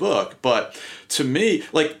about in the book. But to me,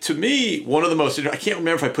 one of the most, I can't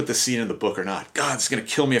remember if I put the scene in the book or not. God, it's going to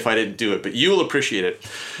kill me if I didn't do it, but you will appreciate it.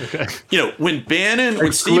 Okay. When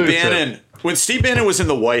Steve Bannon was in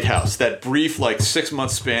the White House, that brief like 6 month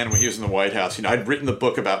span when he was in the White House, I'd written the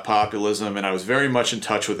book about populism, and I was very much in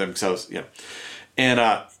touch with him because I was, and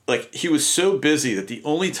he was so busy that the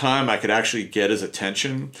only time I could actually get his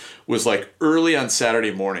attention was like early on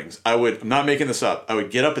Saturday mornings. I'm not making this up. I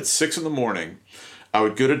would get up at 6 a.m. I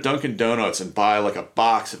would go to Dunkin' Donuts and buy like a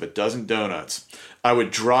box of a dozen donuts. I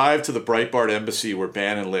would drive to the Breitbart embassy where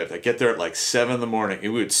Bannon lived. I'd get there at like 7 a.m. and we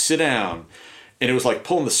would sit down. And it was like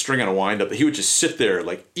pulling the string on a wind up. But he would just sit there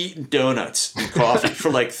like eating donuts and coffee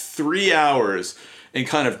for like 3 hours and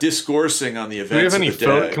kind of discoursing on the events of the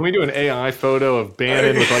day. Can we do an AI photo of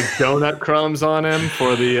Bannon with like donut crumbs on him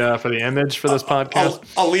for the image for this podcast?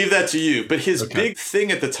 I'll leave that to you. But his big thing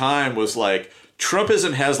at the time was like,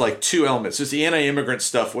 Trumpism has like two elements. There's the anti-immigrant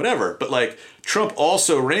stuff, whatever. But like Trump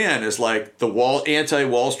also ran as like the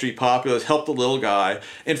anti-Wall Street populist, help the little guy.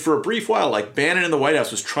 And for a brief while, like Bannon in the White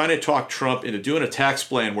House was trying to talk Trump into doing a tax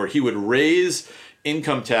plan where he would raise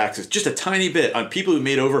income taxes just a tiny bit on people who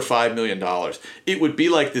made over $5 million. It would be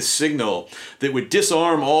like this signal that would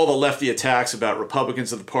disarm all the lefty attacks about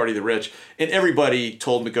Republicans of the party of the rich. And everybody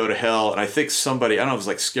told him to go to hell. And I think somebody, I don't know if it was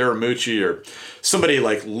like Scaramucci or somebody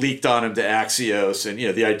like leaked on him to Axios, and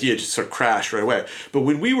the idea just sort of crashed right away. But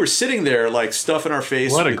when we were sitting there like stuffing our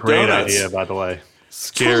face with donuts. What a great idea, by the way.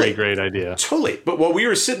 Scary great idea. Totally. But while we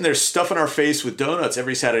were sitting there stuffing our face with donuts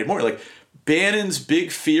every Saturday morning, like Bannon's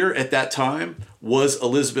big fear at that time was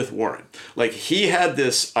Elizabeth Warren. Like he had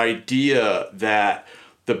this idea that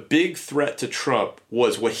the big threat to Trump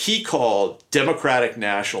was what he called democratic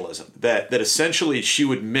nationalism, that essentially she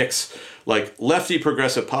would mix like lefty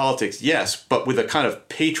progressive politics, yes, but with a kind of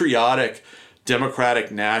patriotic democratic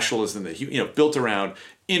nationalism that he, built around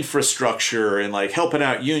infrastructure and like helping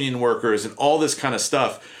out union workers and all this kind of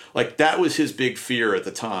stuff. Like that was his big fear at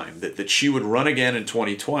the time, that she would run again in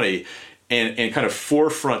 2020 and kind of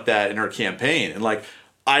forefront that in her campaign. And like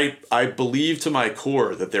I believe to my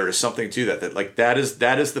core that there is something to that like that is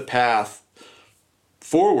the path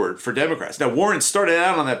forward for Democrats. Now Warren started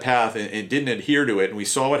out on that path and didn't adhere to it, and we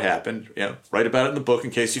saw what happened. Write about it in the book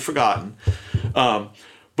in case you've forgotten.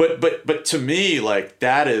 But to me, like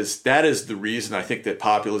that is the reason I think that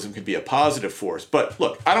populism can be a positive force. But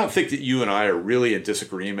look, I don't think that you and I are really in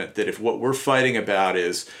disagreement that if what we're fighting about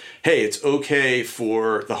is, hey, it's okay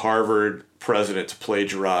for the Harvard president to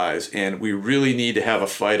plagiarize, and we really need to have a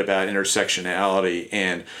fight about intersectionality,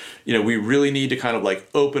 and we really need to kind of like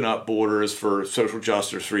open up borders for social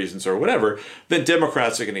justice reasons or whatever, then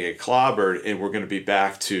Democrats are going to get clobbered, and we're going to be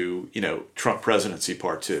back to Trump presidency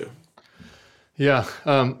part 2. Yeah,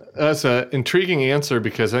 that's an intriguing answer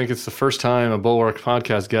because I think it's the first time a Bulwark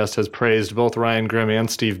podcast guest has praised both Ryan Grimm and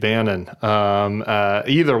Steve Bannon.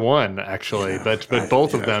 Either one, actually, but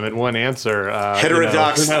both of them in one answer.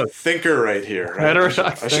 Heterodox thinker right here. Right?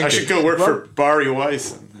 Heterodox I should go work for Bari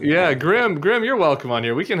Weiss. Yeah, Grimm, you're welcome on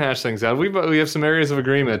here. We can hash things out. We have some areas of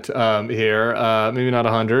agreement here. Maybe not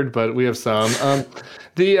 100, but we have some.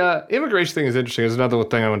 The immigration thing is interesting. There's another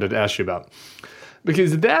thing I wanted to ask you about.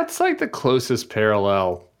 Because that's like the closest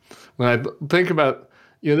parallel when I think about,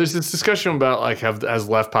 there's this discussion about like has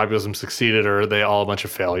left populism succeeded or are they all a bunch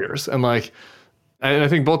of failures? And like, and I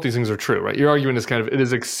think both these things are true, right? Your argument is kind of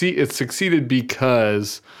it's succeeded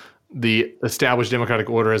because the established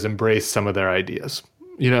democratic order has embraced some of their ideas,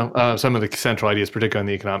 some of the central ideas, particularly on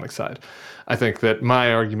the economic side. I think that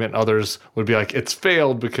my argument, others would be like, it's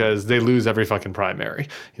failed because they lose every fucking primary.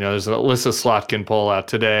 There's an Alyssa Slotkin poll out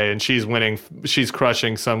today, and she's winning. She's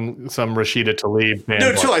crushing some Rashida Tlaib.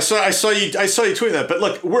 No, too. I saw you tweeting that. But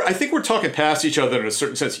look, I think we're talking past each other in a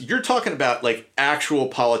certain sense. You're talking about like actual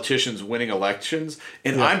politicians winning elections,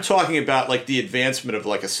 and I'm talking about like the advancement of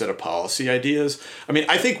like a set of policy ideas. I mean,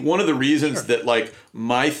 I think one of the reasons that like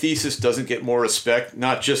my thesis doesn't get more respect,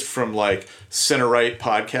 not just from like center-right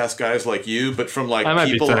podcast guys like you, but from like I might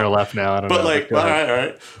people be center-left now. I don't know. But like, all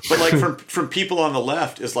right. But like from people on the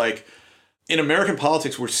left is like, in American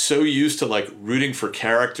politics, we're so used to like rooting for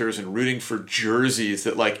characters and rooting for jerseys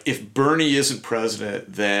that like if Bernie isn't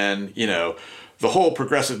president, then the whole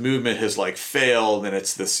progressive movement has like failed, and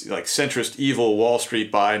it's this like centrist evil Wall Street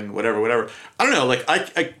Biden, whatever. I don't know. Like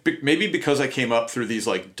I maybe because I came up through these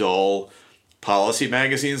like dull policy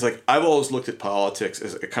magazines, like I've always looked at politics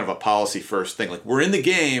as a kind of a policy first thing. Like we're in the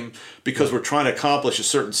game because we're trying to accomplish a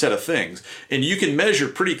certain set of things. And you can measure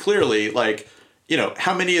pretty clearly, like, you know,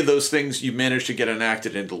 how many of those things you manage to get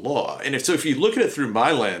enacted into law. And if you look at it through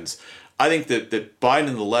my lens, I think that Biden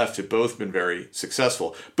and the left have both been very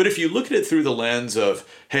successful. But if you look at it through the lens of,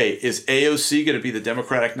 hey, is AOC going to be the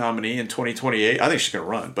Democratic nominee in 2028? I think she's going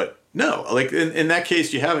to run. But no, like in that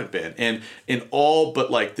case, you haven't been. And in all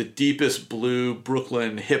but like the deepest blue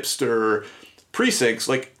Brooklyn hipster precincts,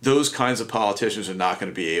 like those kinds of politicians are not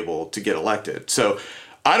going to be able to get elected. So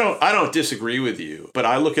I don't disagree with you, but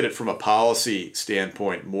I look at it from a policy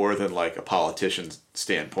standpoint more than like a politician's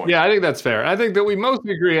standpoint. Yeah, I think that's fair. I think that we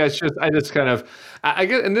mostly agree. I just kind of, I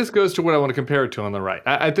get, and this goes to what I want to compare it to on the right.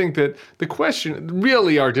 I think that the question,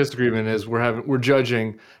 really our disagreement is we're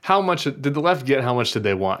judging how much did the left get, how much did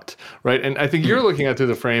they want, right? And I think you're looking at through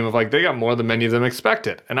the frame of like, they got more than many of them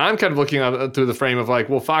expected. And I'm kind of looking at through the frame of like,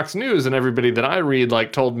 well, Fox News and everybody that I read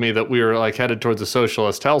like told me that we were like headed towards a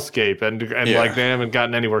socialist hellscape and like they haven't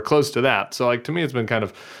gotten anywhere close to that. So like to me, it's been kind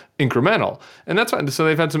of incremental, and that's fine. So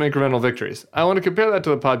they've had some incremental victories. I want to compare that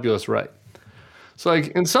to the populist right. So like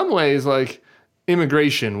in some ways, like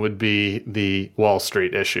immigration would be the Wall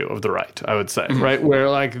Street issue of the right, I would say, right? Where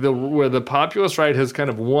like where the populist right has kind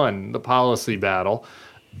of won the policy battle.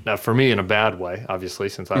 Now, for me, in a bad way, obviously,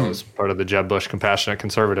 since I was part of the Jeb Bush compassionate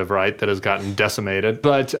conservative right that has gotten decimated.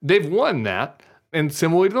 But they've won that. And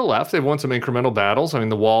similarly to the left, they've won some incremental battles. I mean,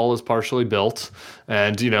 the wall is partially built,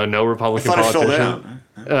 and you know, no Republican politician. It fell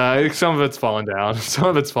down. Some of it's fallen down. Some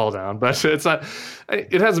of it's fallen down, but it's not.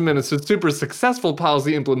 It hasn't been a super successful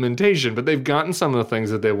policy implementation. But they've gotten some of the things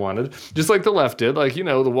that they wanted, just like the left did. Like, you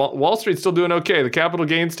know, the Wall Street's still doing okay. The capital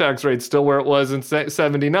gains tax rate's still where it was in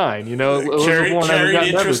 '79. You know, carried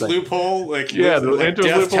interest loophole, like the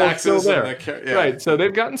interest loophole is still there. Yeah. Right. So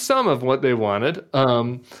they've gotten some of what they wanted,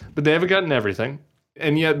 but they haven't gotten everything.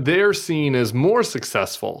 And yet they're seen as more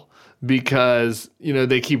successful because, you know,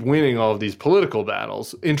 they keep winning all of these political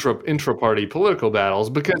battles, intra-party political battles.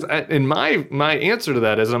 Because in my answer to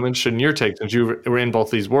that is, and I'm interested in your take since you were in both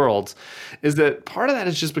these worlds, is that part of that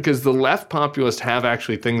is just because the left populists have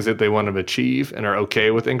actually things that they want to achieve and are okay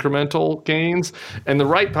with incremental gains. And the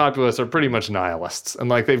right populists are pretty much nihilists. And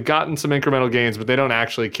like they've gotten some incremental gains, but they don't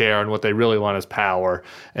actually care. And what they really want is power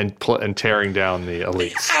and tearing down the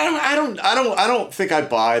elites. I don't think I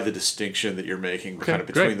buy the distinction that you're making kind of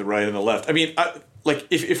between the right and the left. I mean, like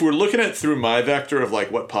if we're looking at it through my vector of like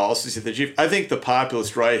what policies they achieve, I think the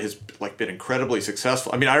populist right has like been incredibly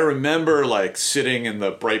successful. I mean, I remember like sitting in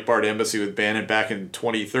the Breitbart embassy with Bannon back in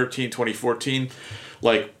 2013, 2014,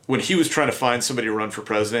 like when he was trying to find somebody to run for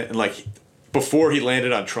president, and like before he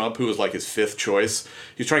landed on Trump, who was like his fifth choice,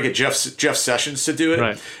 he was trying to get Jeff Sessions to do it.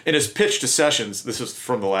 Right. And his pitch to Sessions, this is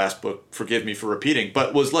from the last book, forgive me for repeating,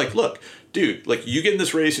 but was like, look, dude, like you get in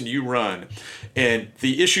this race and you run, and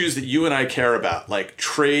the issues that you and I care about, like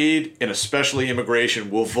trade and especially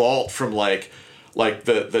immigration, will vault from like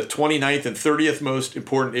the 29th and 30th most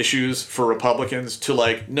important issues for Republicans to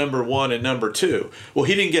like number 1 and number 2. Well,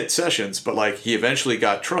 he didn't get Sessions, but like he eventually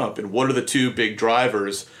got Trump. And what are the two big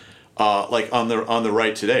drivers like on the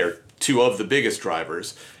right today, or two of the biggest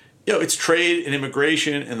drivers? You know, it's trade and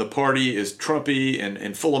immigration, and the party is Trumpy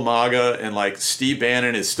and full of MAGA, and like Steve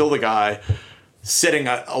Bannon is still the guy setting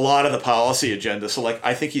a lot of the policy agenda. So like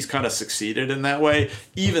I think he's kind of succeeded in that way,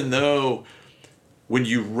 even though when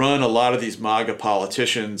you run a lot of these MAGA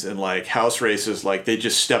politicians in like house races, like they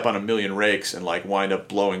just step on a million rakes and like wind up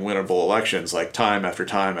blowing winnable elections like time after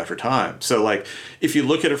time after time. So like if you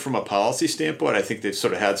look at it from a policy standpoint, I think they've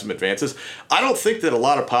sort of had some advances. I don't think that a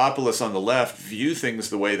lot of populists on the left view things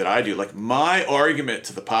the way that I do. Like my argument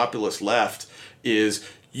to the populist left is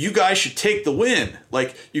you guys should take the win.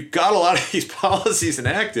 Like you got a lot of these policies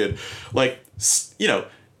enacted, like, you know,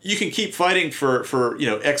 you can keep fighting for you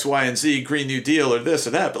know, X, Y, and Z, Green New Deal or this or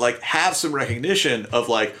that, but like have some recognition of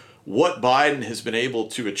like what Biden has been able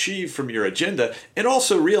to achieve from your agenda, and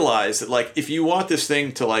also realize that like if you want this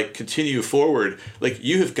thing to like continue forward, like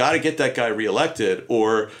you have got to get that guy reelected,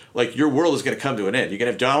 or like your world is going to come to an end. You're going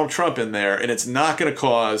to have Donald Trump in there, and it's not going to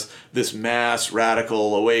cause this mass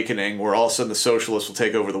radical awakening where all of a sudden the socialists will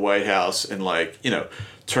take over the White House and like, you know,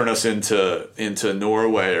 turn us into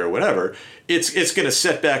Norway or whatever. It's going to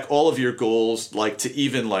set back all of your goals, like to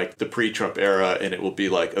even like the pre-Trump era, and it will be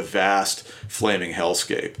like a vast flaming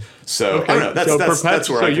hellscape. So I don't know. That's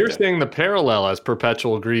where. So you're saying the parallel as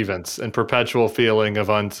perpetual grievance and perpetual feeling of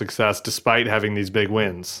unsuccess despite having these big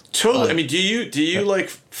wins. Totally. I mean, do you like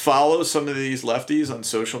follow some of these lefties on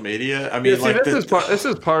social media? I mean, this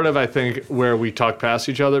is part of, I think, where we talk past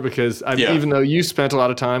each other, because even though you spent a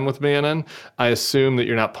lot of time with Bannon, I assume that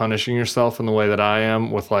you're not punishing yourself in the way that I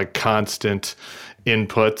am with like constant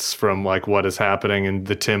inputs from like what is happening in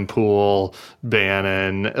the Tim Pool,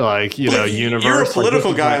 Bannon, like, universe. You're a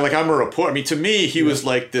political guy. Like I'm a reporter. I mean, to me, he was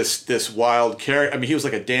like this wild character. I mean, he was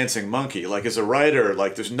like a dancing monkey. Like as a writer,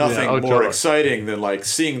 like there's nothing more exciting than like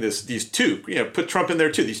seeing these two, put Trump in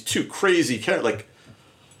there too. These two crazy characters. Like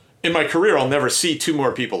in my career, I'll never see two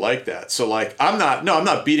more people like that. So like, I'm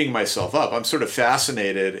not beating myself up. I'm sort of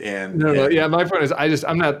fascinated my point is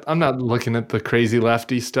I'm not looking at the crazy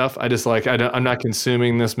lefty stuff. I just like, I'm not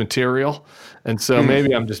consuming this material. And so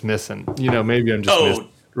maybe I'm just missing, maybe I'm just missing.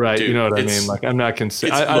 Right. Dude, you know what I mean? Like I'm not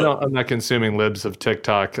I'm not consuming libs of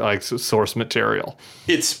TikTok, like source material.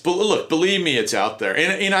 Look, believe me, it's out there.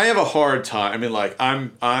 And I have a hard time. I mean, like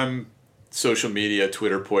I'm social media,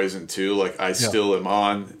 Twitter poison too. Like I still am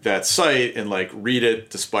on that site and like read it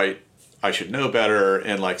despite I should know better.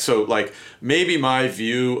 And like, so like maybe my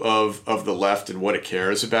view of the left and what it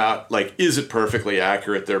cares about, like, is it perfectly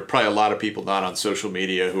accurate? There are probably a lot of people not on social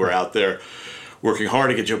media who are out there working hard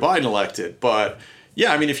to get Joe Biden elected. But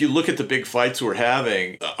yeah, I mean, if you look at the big fights we're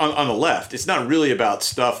having on the left, it's not really about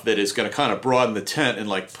stuff that is going to kind of broaden the tent and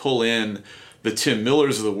like pull in the Tim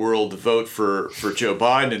Millers of the world to vote for Joe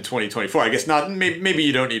Biden in 2024. I guess not. Maybe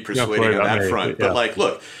you don't need persuading on that front. But like,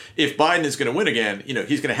 look, if Biden is going to win again,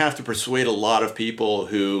 he's going to have to persuade a lot of people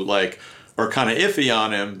who like are kind of iffy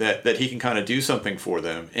on him that he can kind of do something for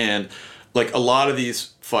them. And like a lot of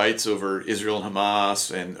these fights over Israel and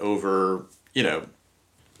Hamas and over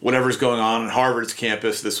whatever's going on Harvard's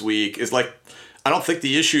campus this week is like, I don't think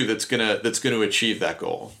the issue that's gonna achieve that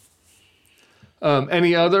goal.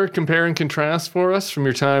 Any other compare and contrast for us from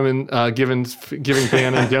your time in giving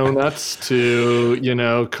Bannon donuts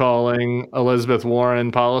to calling Elizabeth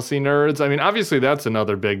Warren policy nerds? I mean, obviously that's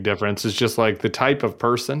another big difference. It's just like the type of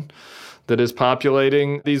person that is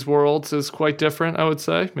populating these worlds is quite different, I would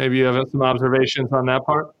say. Maybe you have some observations on that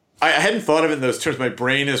part. I hadn't thought of it in those terms. My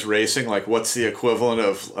brain is racing. Like, what's the equivalent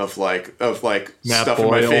of Matt stuff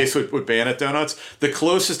Boyle. In my face with Bannon donuts? The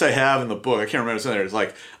closest I have in the book, I can't remember what's in there. It's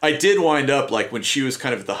like I did wind up like when she was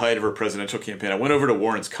kind of at the height of her presidential campaign. I went over to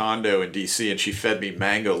Warren's condo in D.C. and she fed me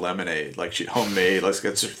mango lemonade, like she homemade. Like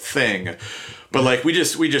that's her thing. But like we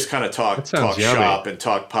just kind of talk shop and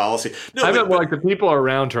talk policy. No, I bet like the people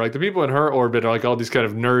around her, like the people in her orbit, are like all these kind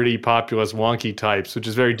of nerdy, populist, wonky types, which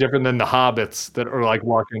is very different than the hobbits that are like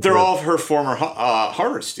walking. They're all her former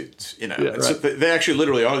Harvard students, Yeah, right. So they actually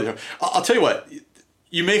literally are. I'll tell you what.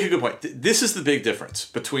 You make a good point. This is the big difference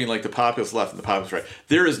between like the populist left and the populist right.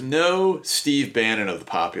 There is no Steve Bannon of the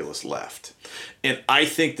populist left. And I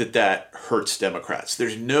think that hurts Democrats.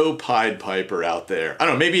 There's no Pied Piper out there. I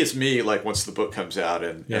don't know, maybe it's me, like once the book comes out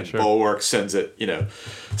and Bulwark sends it,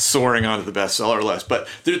 soaring onto the bestseller list. But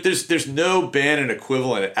there's no Bannon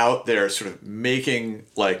equivalent out there sort of making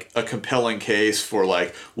like a compelling case for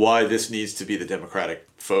like why this needs to be the Democratic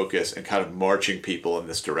focus and kind of marching people in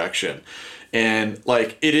this direction. And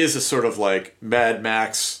like it is a sort of like Mad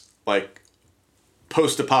Max, like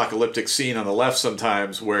post-apocalyptic scene on the left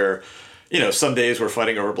sometimes where some days we're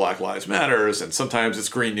fighting over Black Lives Matters, and sometimes it's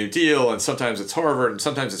Green New Deal, and sometimes it's Harvard, and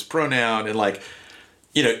sometimes it's pronoun, and like,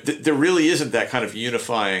 there really isn't that kind of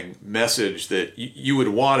unifying message that you would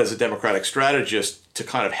want as a Democratic strategist to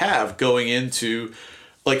kind of have going into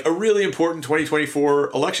like a really important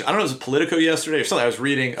 2024 election. I don't know, it was Politico yesterday or something. I was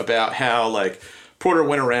reading about how like Porter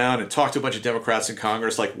went around and talked to a bunch of Democrats in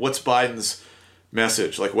Congress, like what's Biden's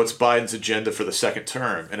message? Like what's Biden's agenda for the second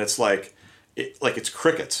term? And it's like, it's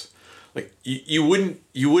crickets. Like you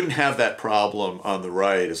wouldn't have that problem on the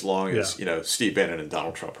right as long as Steve Bannon and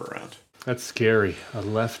Donald Trump are around. That's scary. A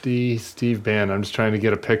lefty Steve Bannon. I'm just trying to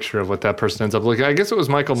get a picture of what that person ends up looking. I guess it was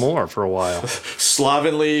Michael Moore for a while.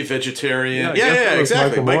 Slovenly, vegetarian. Yeah,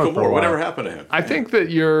 exactly. Michael Moore. Whatever happened to him? I think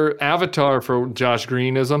that your avatar for Josh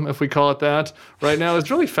Greenism, if we call it that, right now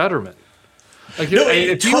is really Fetterman. Like,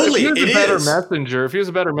 if he was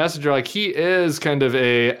a better messenger, like he is kind of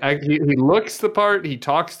he looks the part, he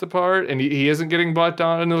talks the part, and he isn't getting bought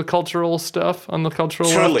down into the cultural stuff on the cultural.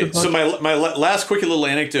 Totally. So my last quick little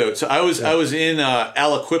anecdote. So I was in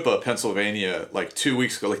Aliquippa, Pennsylvania, like 2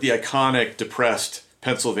 weeks ago, like the iconic depressed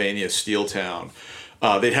Pennsylvania steel town.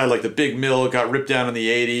 They'd had like the big mill, got ripped down in the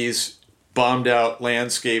 80s, bombed out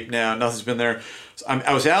landscape now, nothing's been there. So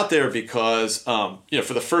I was out there because, for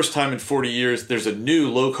the first time in 40 years, there's a new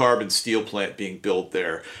low carbon steel plant being built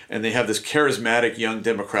there. And they have this charismatic young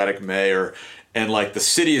Democratic mayor. And like the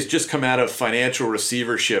city has just come out of financial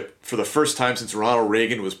receivership for the first time since Ronald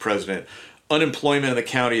Reagan was president. Unemployment in the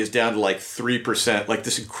county is down to like 3%, like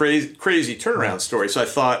this crazy turnaround story. So I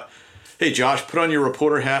thought, hey, Josh, put on your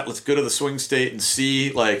reporter hat. Let's go to the swing state and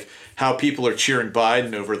see like how people are cheering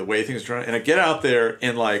Biden over the way things are running. And I get out there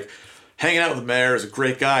and like hanging out with the mayor is a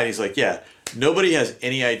great guy. And he's like, yeah, nobody has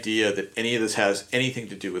any idea that any of this has anything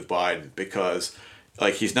to do with Biden because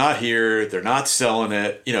like he's not here. They're not selling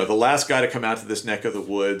it. The last guy to come out to this neck of the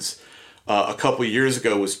woods a couple of years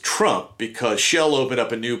ago was Trump because Shell opened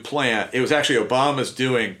up a new plant. It was actually Obama's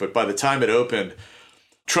doing, but by the time it opened,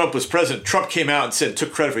 Trump was president. Trump came out and said,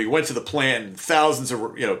 took credit for it. He went to the plant and thousands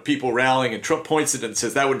of people rallying, and Trump points at it and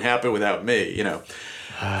says, that wouldn't happen without me.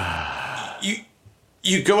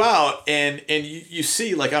 You go out and you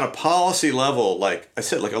see like on a policy level, like I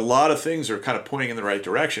said, like a lot of things are kind of pointing in the right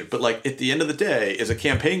direction. But like at the end of the day, as a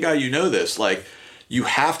campaign guy, this, like you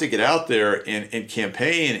have to get out there and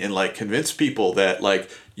campaign and like convince people that like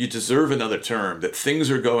you deserve another term, that things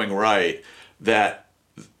are going right, that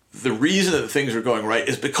the reason that things are going right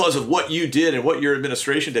is because of what you did and what your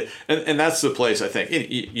administration did. And that's the place I think,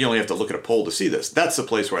 you only have to look at a poll to see this. That's the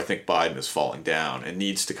place where I think Biden is falling down and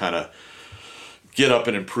needs to kind of get up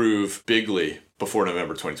and improve bigly before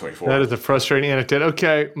November 2024. That is a frustrating anecdote.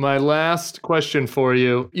 Okay, my last question for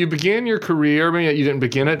you. You began your career, maybe you didn't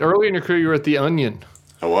begin it. Early in your career, you were at The Onion.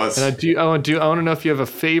 I was. And I want to know if you have a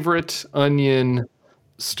favorite Onion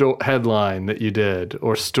headline that you did,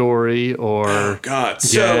 or story, or gag.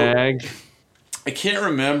 So, I can't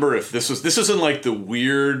remember if this was in like the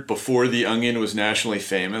weird before The Onion was nationally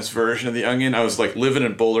famous version of The Onion. I was like living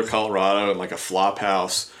in Boulder, Colorado in like a flop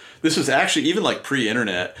house. This was actually even like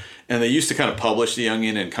pre-internet, and they used to kind of publish The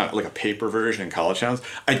Onion in kind of like a paper version in college towns.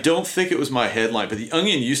 I don't think it was my headline, but The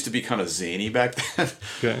Onion used to be kind of zany back then.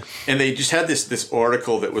 Okay. And they just had this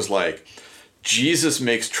article that was like, Jesus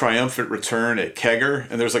makes triumphant return at Kegger,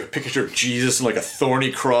 and there's like a picture of Jesus and like a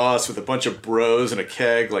thorny cross with a bunch of bros and a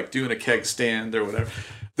keg, like doing a keg stand or whatever.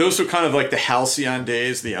 Those were kind of like the halcyon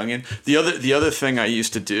days, The Onion. The other thing I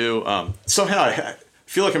used to do, somehow I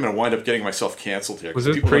feel like I'm going to wind up getting myself canceled here. Was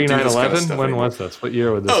it pre 9/11? When was this? What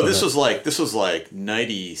year was this? Oh, this was like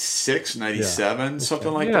 96, 97,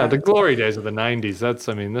 something like that. Yeah, the glory days of the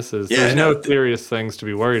 90s. There's no serious things to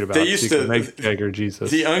be worried about. They used to make Kegger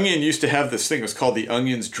Jesus. The Onion used to have this thing. It was called The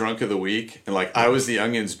Onion's Drunk of the Week, and like I was The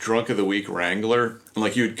Onion's Drunk of the Week wrangler. And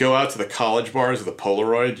like you would go out to the college bars with a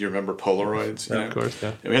Polaroid. Do you remember Polaroids? Yeah, of course,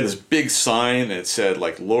 yeah. And we had this big sign that said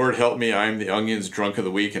like, Lord help me, I am the Onion's Drunk of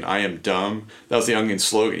the Week and I am dumb. That was the Onion's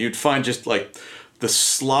slogan. You'd find just like the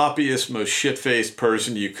sloppiest, most shit-faced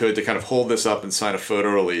person you could to kind of hold this up and sign a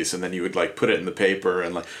photo release, and then you would like put it in the paper.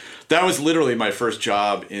 And like that was literally my first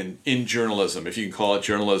job in journalism, if you can call it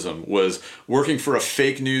journalism, was working for a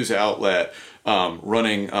fake news outlet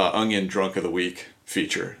running Onion Drunk of the Week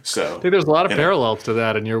feature. So I think there's a lot of parallels to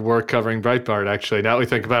that in your work covering Breitbart, actually, now that we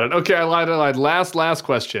think about it. Okay, I lied. Last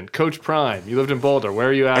question. Coach Prime. You lived in Boulder. Where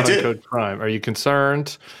are you at on Coach Prime? Are you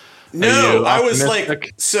concerned? No, I was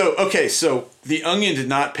like, so The Onion did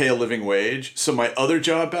not pay a living wage. So my other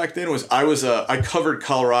job back then was I covered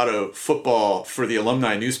Colorado football for the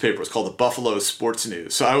alumni newspaper. It was called the Buffalo Sports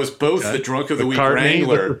News. So I was both the Drunk of the Week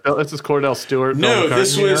wrangler. This is Cordell Stewart. No,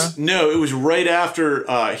 it was right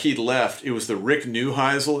after he'd left. It was the Rick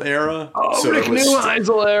Neuheisel era. Oh, so Rick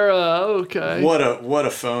Neuheisel era. Okay. What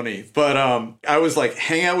a phony. But I was like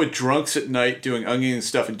hang out with drunks at night doing Onion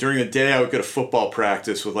stuff, and during the day I would go to football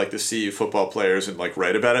practice with like the CU football players and like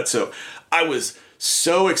write about it. So I was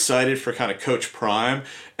so excited for kind of Coach Prime,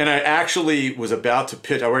 and I actually was about to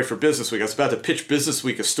pitch. I worked for Business Week. I was about to pitch Business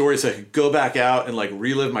Week a story so I could go back out and like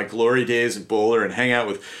relive my glory days in Boulder and hang out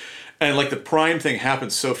with. And like the Prime thing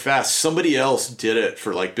happened so fast. Somebody else did it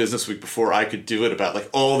for like Business Week before I could do it, about like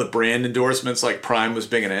all the brand endorsements like Prime was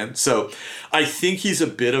bringing in. So I think he's a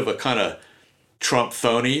bit of a kind of Trump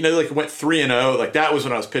phony, like went 3-0. Like that was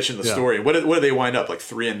when I was pitching the story. What did they wind up like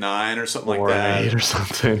 3-9 or something like that? 4-8 or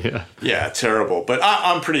something. Yeah. Yeah, terrible. But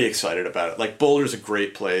I'm pretty excited about it. Like Boulder's a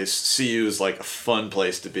great place. CU is like a fun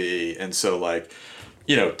place to be, and so like,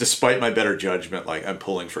 despite my better judgment, like I'm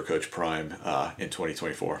pulling for Coach Prime in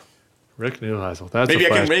 2024. Rick Neuheisel. That's maybe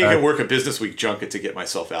a I flashback. can work a Business Week junket to get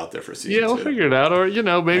myself out there for season 2. Yeah, we'll figure it out. Or,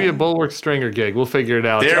 maybe a Bulwark Stringer gig. We'll figure it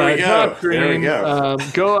out. There we go. Josh Green, there we go.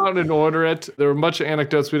 Go out and order it. There were a bunch of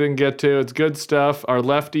anecdotes we didn't get to. It's good stuff. Our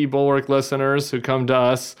lefty Bulwark listeners who come to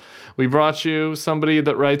us, we brought you somebody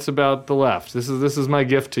that writes about the left. This is my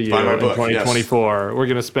gift to you in 2024. Yes. We're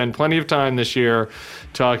going to spend plenty of time this year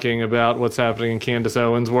talking about what's happening in Candace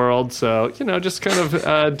Owens' world. So, just kind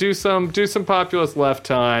of do some populist left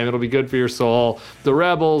time. It'll be good for your soul. The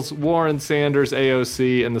Rebels, Warren Sanders,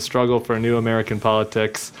 AOC, and the struggle for a new American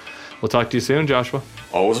politics. We'll talk to you soon, Joshua.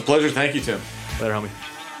 Always a pleasure. Thank you, Tim. Later, homie.